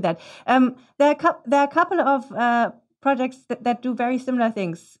go into that. There are a couple of projects that do very similar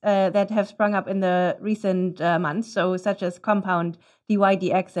things that have sprung up in the recent months. So such as Compound,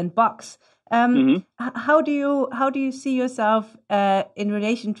 DYDX, and Box. How do you see yourself in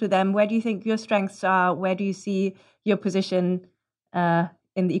relation to them? Where do you think your strengths are? Where do you see your position in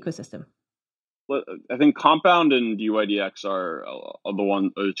the ecosystem? I think Compound and DYDX are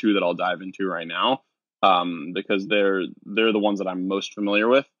the two that I'll dive into right now, because they're the ones that I'm most familiar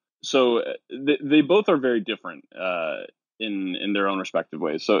with. So they both are very different in their own respective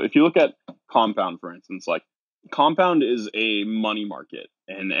ways. So if you look at Compound, for instance, like Compound is a money market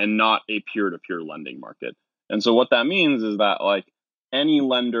and not a peer-to-peer lending market. And so what that means is that like any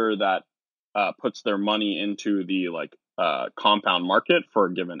lender that puts their money into the Compound market for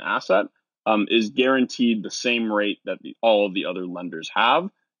a given asset is guaranteed the same rate that all of the other lenders have,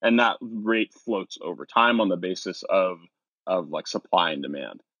 and that rate floats over time on the basis of like supply and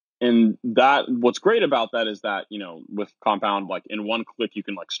demand. And that what's great about that is that, you know, with Compound, like in one click you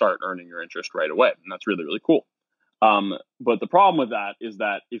can like start earning your interest right away, and that's really, really cool. But the problem with that is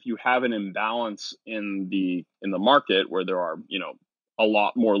that if you have an imbalance in the market where there are, you know, a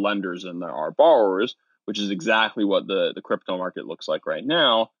lot more lenders than there are borrowers, which is exactly what the crypto market looks like right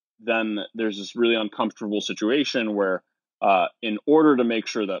now, then there's this really uncomfortable situation where in order to make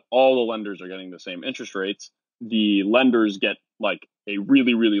sure that all the lenders are getting the same interest rates, the lenders get like a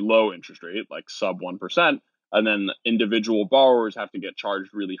really, really low interest rate, like sub 1%, and then individual borrowers have to get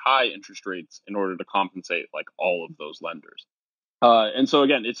charged really high interest rates in order to compensate like all of those lenders. And so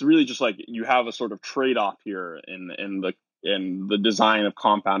again, it's really just like you have a sort of trade-off here in the design of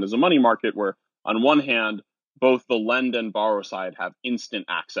Compound as a money market, where on one hand, both the lend and borrow side have instant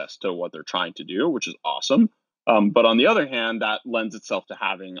access to what they're trying to do, which is awesome. But on the other hand, that lends itself to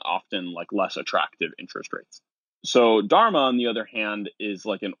having often like less attractive interest rates. So Dharma, on the other hand, is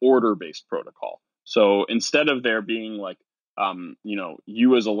like an order-based protocol. So instead of there being like, you know,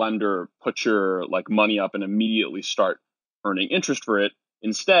 you as a lender put your like money up and immediately start earning interest for it,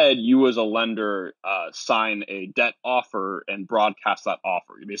 instead, you as a lender sign a debt offer and broadcast that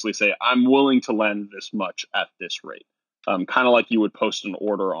offer. You basically say, I'm willing to lend this much at this rate, kind of like you would post an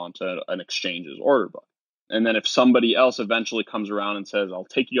order onto an exchange's order book. And then if somebody else eventually comes around and says, I'll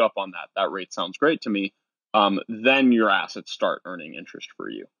take you up on that, that rate sounds great to me, then your assets start earning interest for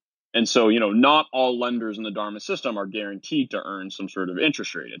you. And so, you know, not all lenders in the Dharma system are guaranteed to earn some sort of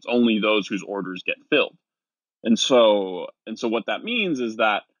interest rate. It's only those whose orders get filled. And so what that means is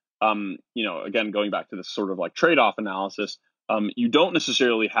that, you know, again, going back to this sort of like trade-off analysis, you don't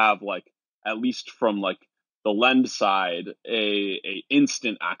necessarily have like, at least from like the lend side, a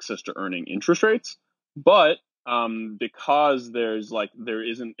instant access to earning interest rates. But because there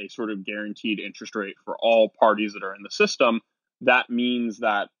isn't a sort of guaranteed interest rate for all parties that are in the system, that means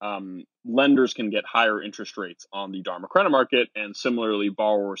that lenders can get higher interest rates on the Dharma credit market, and similarly,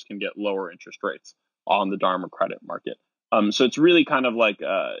 borrowers can get lower interest rates on the Dharma credit market. So it's really kind of like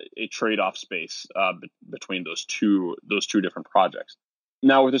a trade-off space between those two different projects.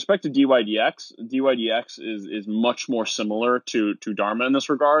 Now, with respect to DYDX is much more similar to Dharma in this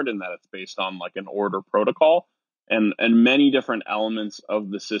regard, in that it's based on like an order protocol, and many different elements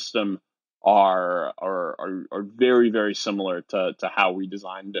of the system are very, very similar to how we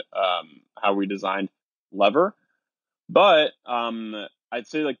designed Lever. But I'd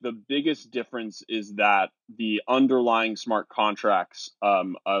say like the biggest difference is that the underlying smart contracts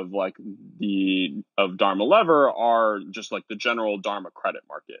of Dharma Lever are just like the general Dharma credit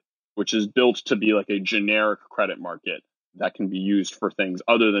market, which is built to be like a generic credit market that can be used for things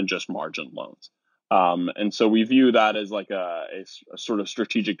other than just margin loans. And so we view that as like a sort of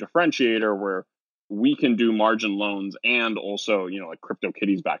strategic differentiator where we can do margin loans and also, you know, like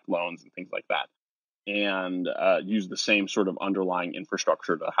CryptoKitties backed loans and things like that, and use the same sort of underlying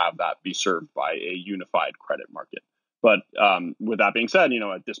infrastructure to have that be served by a unified credit market. But with that being said, you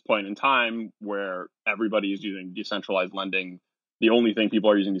know, at this point in time where everybody is using decentralized lending the only thing people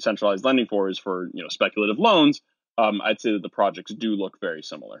are using decentralized lending for is for speculative loans, I'd say that the projects do look very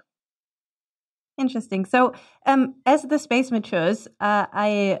similar. Interesting. So, as the space matures,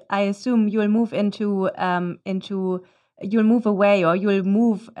 I assume you'll move you'll move away, or you'll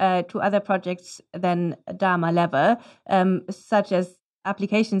move to other projects than Dharma Lever, such as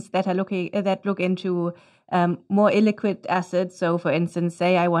applications that look into more illiquid assets. So, for instance,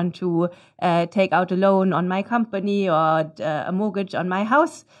 say I want to take out a loan on my company or a mortgage on my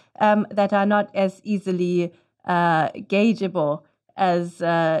house, that are not as easily gaugeable as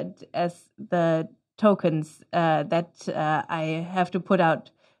the tokens that I have to put out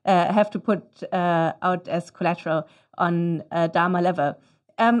as collateral on Dharma Lever.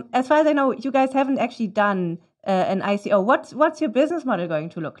 As far as I know, you guys haven't actually done an ICO. What's your business model going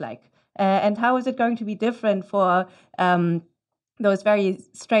to look like, and how is it going to be different for those very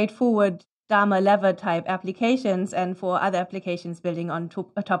straightforward Dharma Lever type applications and for other applications building on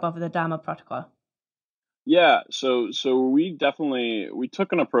top of the Dharma protocol? Yeah, so we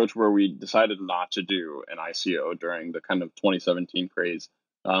took an approach where we decided not to do an ICO during the kind of 2017 craze,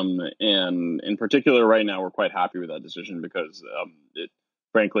 and in particular, right now we're quite happy with that decision because,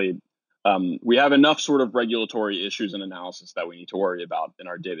 frankly, we have enough sort of regulatory issues and analysis that we need to worry about in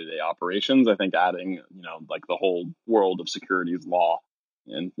our day-to-day operations. I think adding like the whole world of securities law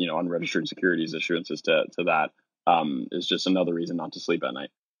and unregistered securities issuances to that is just another reason not to sleep at night,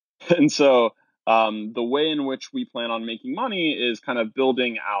 and so. The way in which we plan on making money is kind of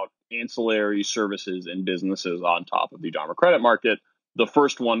building out ancillary services and businesses on top of the Dharma credit market. The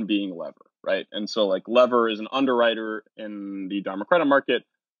first one being Lever, right? And so like Lever is an underwriter in the Dharma credit market.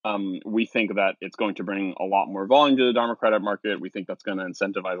 We think that it's going to bring a lot more volume to the Dharma credit market. We think that's going to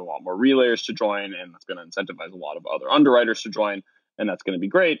incentivize a lot more relayers to join, and that's going to incentivize a lot of other underwriters to join, and that's going to be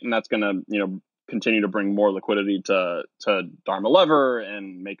great. And that's going to, continue to bring more liquidity to Dharma Lever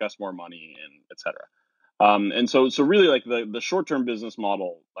and make us more money, and et cetera. And so really like the short-term business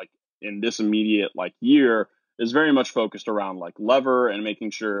model, like in this immediate like year, is very much focused around like Lever and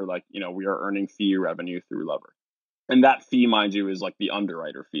making sure like, we are earning fee revenue through Lever. And that fee, mind you, is like the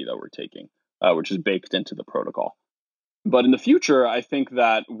underwriter fee that we're taking, which is baked into the protocol. But in the future, I think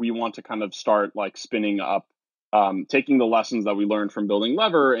that we want to kind of start like spinning up, taking the lessons that we learned from building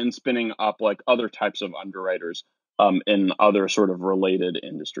Lever and spinning up like other types of underwriters in other sort of related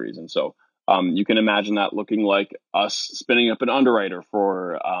industries. And so you can imagine that looking like us spinning up an underwriter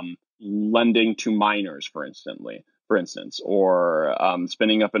for lending to miners, for instance, or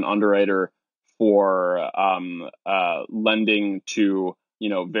spinning up an underwriter for lending to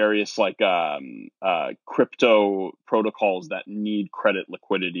various like crypto protocols that need credit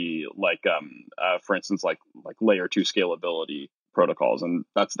liquidity, like for instance, like layer 2 scalability protocols, and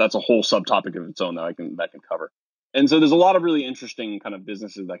that's a whole subtopic of its own that can cover. And so there's a lot of really interesting kind of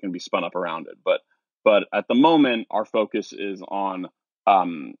businesses that can be spun up around it. But at the moment, our focus is on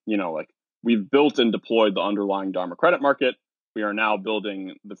like we've built and deployed the underlying Dharma credit market. We are now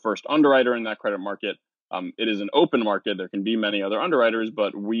building the first underwriter in that credit market. It is an open market. There can be many other underwriters,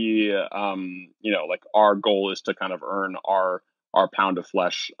 but we, like our goal is to kind of earn our pound of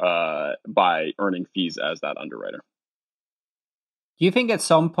flesh by earning fees as that underwriter. Do you think at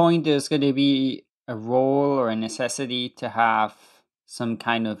some point there's going to be a role or a necessity to have some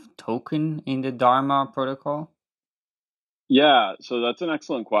kind of token in the Dharma protocol? Yeah, so that's an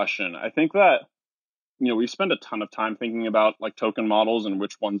excellent question. I think that, we spend a ton of time thinking about like token models and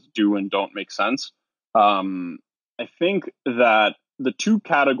which ones do and don't make sense. I think that the two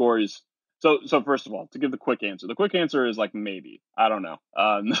categories. So first of all, to give the quick answer is like maybe. I don't know.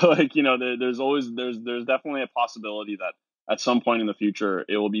 Like there's definitely a possibility that at some point in the future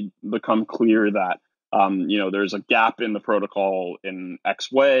it will become clear that there's a gap in the protocol in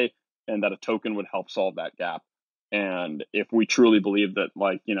X way, and that a token would help solve that gap. And if we truly believe that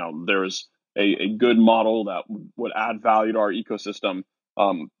like there's a good model that would add value to our ecosystem,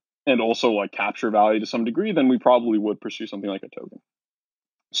 and also like capture value to some degree, then we probably would pursue something like a token.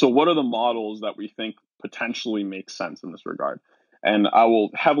 So what are the models that we think potentially make sense in this regard? And I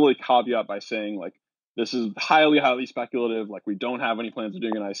will heavily caveat by saying like this is highly, highly speculative. Like we don't have any plans of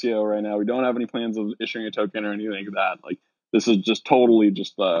doing an ICO right now. We don't have any plans of issuing a token or anything like that. Like this is just totally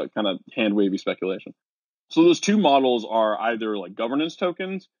just kind of hand wavy speculation. So those two models are either like governance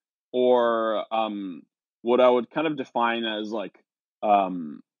tokens or what I would kind of define as like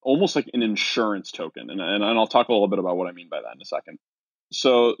almost like an insurance token. And I'll talk a little bit about what I mean by that in a second.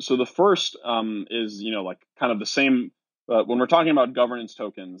 So the first is, like kind of the same when we're talking about governance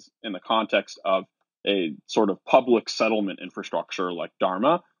tokens in the context of a sort of public settlement infrastructure like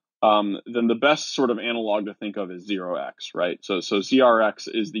Dharma. then the best sort of analog to think of is 0x, right? So ZRX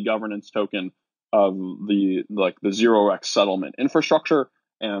is the governance token of the 0x settlement infrastructure,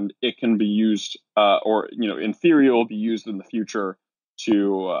 and it can be used, or in theory, it will be used in the future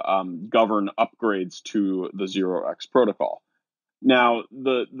to govern upgrades to the 0x protocol. Now,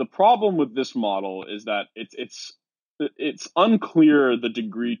 the problem with this model is that it's unclear the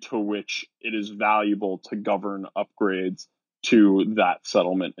degree to which it is valuable to govern upgrades to that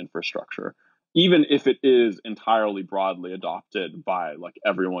settlement infrastructure, even if it is entirely broadly adopted by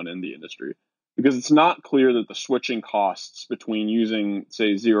everyone in the industry, because it's not clear that the switching costs between using,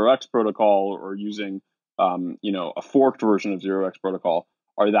 say, 0x protocol or using a forked version of 0x protocol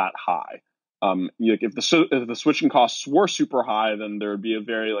are that high. If the switching costs were super high, then there would be a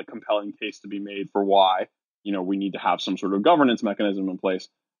very compelling case to be made for why we need to have some sort of governance mechanism in place.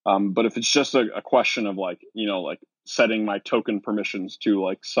 But if it's just a question of setting my token permissions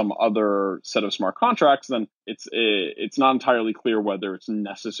to some other set of smart contracts, then it's not entirely clear whether it's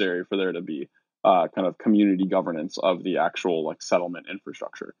necessary for there to be kind of community governance of the actual settlement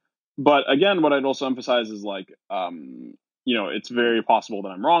infrastructure. But again, what I'd also emphasize is it's very possible that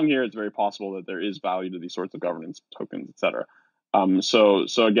I'm wrong here. It's very possible that there is value to these sorts of governance tokens, et cetera. So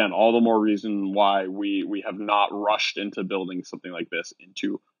again, all the more reason why we have not rushed into building something like this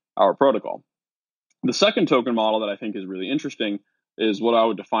into our protocol. The second token model that I think is really interesting is what I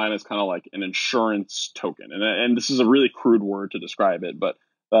would define as kind of like an insurance token. And this is a really crude word to describe it, but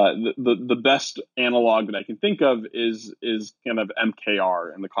the best analog that I can think of is kind of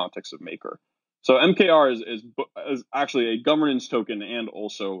MKR in the context of Maker. So MKR is actually a governance token and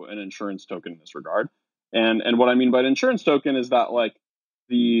also an insurance token in this regard. And what I mean by an insurance token is that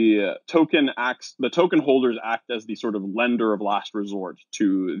the token holders act as the sort of lender of last resort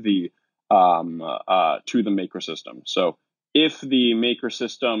to the Maker system. So if the Maker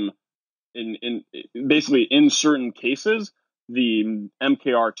system basically in certain cases, the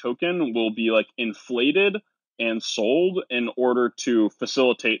MKR token will be inflated and sold in order to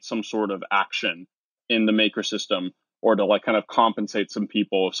facilitate some sort of action in the Maker system, or to kind of compensate some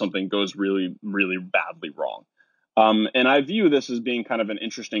people if something goes really, really badly wrong. And I view this as being kind of an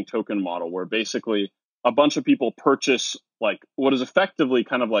interesting token model where basically a bunch of people purchase what is effectively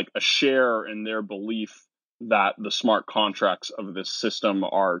kind of a share in their belief that the smart contracts of this system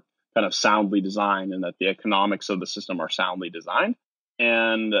are kind of soundly designed and that the economics of the system are soundly designed.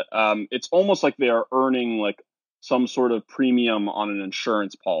 And it's almost like they are earning some sort of premium on an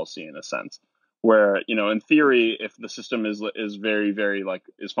insurance policy in a sense, where in theory, if the system is very, very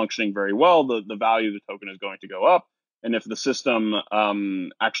is functioning very well, the value of the token is going to go up. And if the system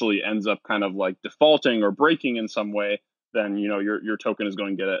actually ends up kind of defaulting or breaking in some way, then your token is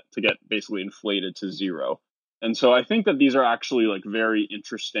going to get basically inflated to zero. And so I think that these are actually very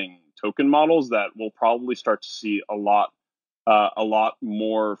interesting token models that we'll probably start to see a lot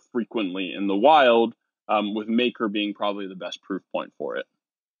more frequently in the wild, with Maker being probably the best proof point for it.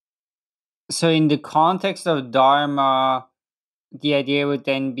 So in the context of Dharma, the idea would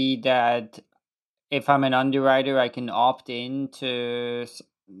then be that if I'm an underwriter, I can opt in to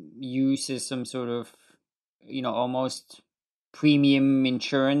use some sort of, almost premium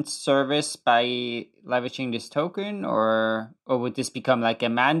insurance service by leveraging this token, or would this become a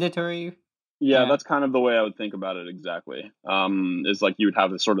mandatory? Yeah, that's kind of the way I would think about it exactly. Is you would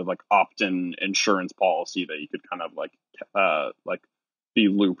have this sort of opt-in insurance policy that you could kind of be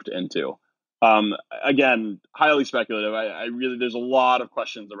looped into. Again, highly speculative. I really, there's a lot of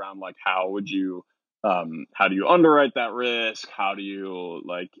questions around how do you underwrite that risk? How do you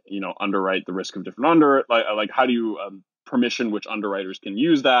underwrite the risk of different how do you permission which underwriters can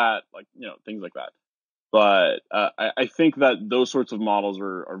use that? Things like that. But I think that those sorts of models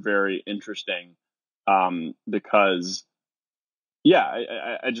are very interesting, because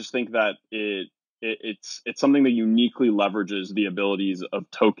I just think that it's something that uniquely leverages the abilities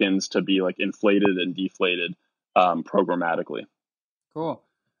of tokens to be inflated and deflated programmatically. Cool.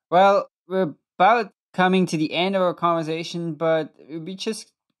 Well, we're about coming to the end of our conversation, but it would be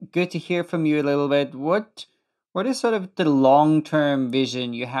just good to hear from you a little bit. What is sort of the long-term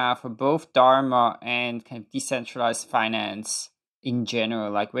vision you have for both Dharma and kind of decentralized finance in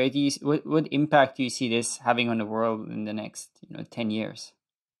general? Where do you what impact do you see this having on the world in the next 10 years?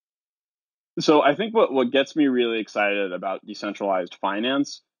 So I think what gets me really excited about decentralized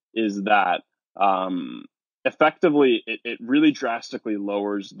finance is that effectively it really drastically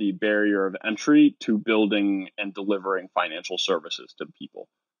lowers the barrier of entry to building and delivering financial services to people.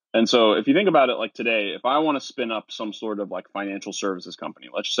 And so if you think about it today, if I want to spin up some sort of financial services company,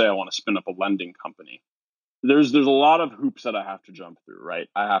 let's say I want to spin up a lending company, there's a lot of hoops that I have to jump through, right?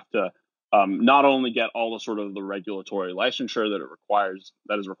 I have to not only get all the sort of the regulatory licensure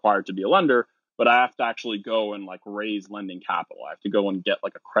that is required to be a lender, but I have to actually go and like raise lending capital. I have to go and get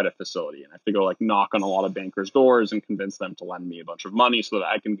like a credit facility, and I have to go like knock on a lot of bankers' doors and convince them to lend me a bunch of money so that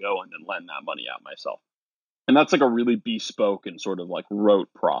I can go and then lend that money out myself. And that's like a really bespoke and sort of like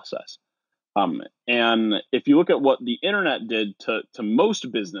rote process. And if you look at what the internet did to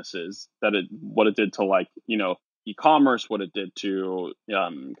most businesses, what it did to like, e-commerce, what it did to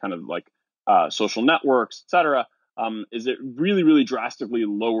kind of like social networks, et cetera, is it really, really drastically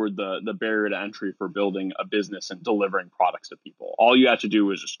lowered the barrier to entry for building a business and delivering products to people. All you had to do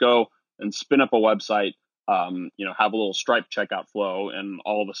was just go and spin up a website, have a little Stripe checkout flow, and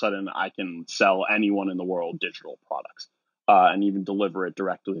all of a sudden I can sell anyone in the world digital products and even deliver it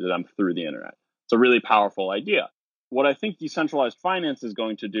directly to them through the internet. It's a really powerful idea. What I think decentralized finance is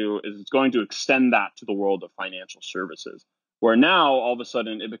going to do is it's going to extend that to the world of financial services, where now all of a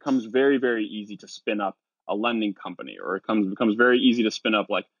sudden it becomes very, very easy to spin up a lending company, or it becomes very easy to spin up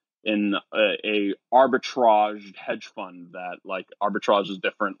like in a arbitrage hedge fund that like arbitrage is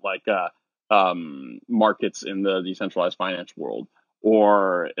different like markets in the decentralized finance world,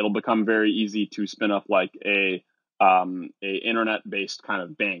 or it'll become very easy to spin up like a internet-based kind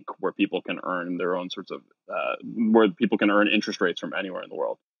of bank where people can earn their own sorts of where people can earn interest rates from anywhere in the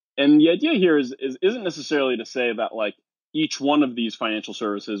world. And the idea here isn't necessarily to say that like each one of these financial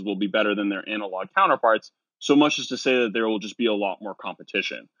services will be better than their analog counterparts, so much as to say that there will just be a lot more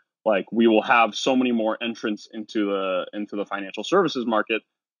competition. Like we will have so many more entrants into the financial services market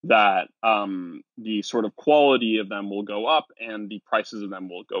that the sort of quality of them will go up and the prices of them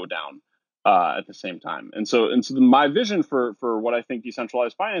will go down at the same time. And so my vision for what I think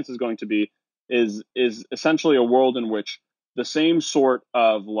decentralized finance is going to be is essentially a world in which the same sort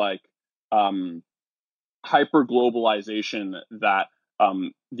of like hyper globalization that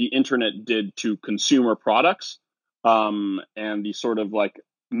the internet did to consumer products and the sort of like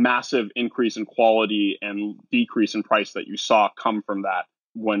massive increase in quality and decrease in price that you saw come from that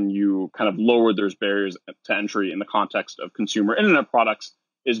when you kind of lowered those barriers to entry in the context of consumer internet products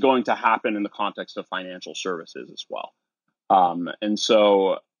is going to happen in the context of financial services as well. And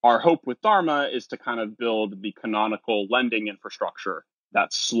so our hope with Dharma is to kind of build the canonical lending infrastructure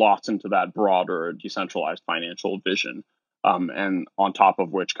that slots into that broader decentralized financial vision, and on top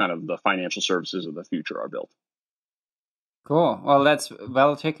of which kind of the financial services of the future are built. Cool. Well, that's well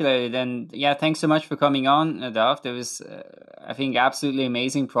articulated. And yeah, thanks so much for coming on, Nadav. That was, I think, absolutely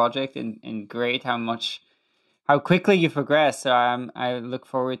amazing project and great how quickly you progress. So I look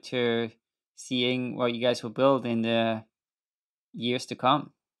forward to seeing what you guys will build in the years to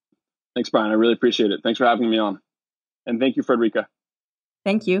come. Thanks, Brian. I really appreciate it. Thanks for having me on. And thank you, Frederica.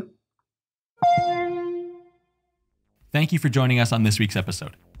 Thank you. Thank you for joining us on this week's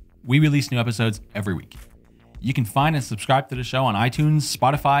episode. We release new episodes every week. You can find and subscribe to the show on iTunes,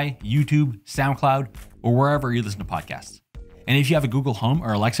 Spotify, YouTube, SoundCloud, or wherever you listen to podcasts. And if you have a Google Home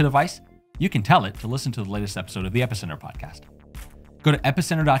or Alexa device, you can tell it to listen to the latest episode of the Epicenter podcast. Go to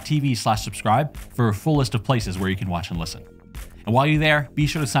epicenter.tv/subscribe for a full list of places where you can watch and listen. And while you're there, be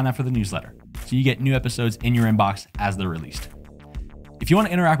sure to sign up for the newsletter so you get new episodes in your inbox as they're released. If you want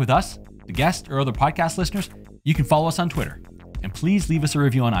to interact with us, the guests, or other podcast listeners, you can follow us on Twitter. And please leave us a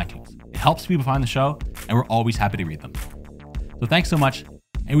review on iTunes. It helps people find the show, and we're always happy to read them. So thanks so much,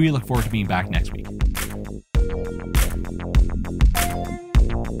 and we look forward to being back next week.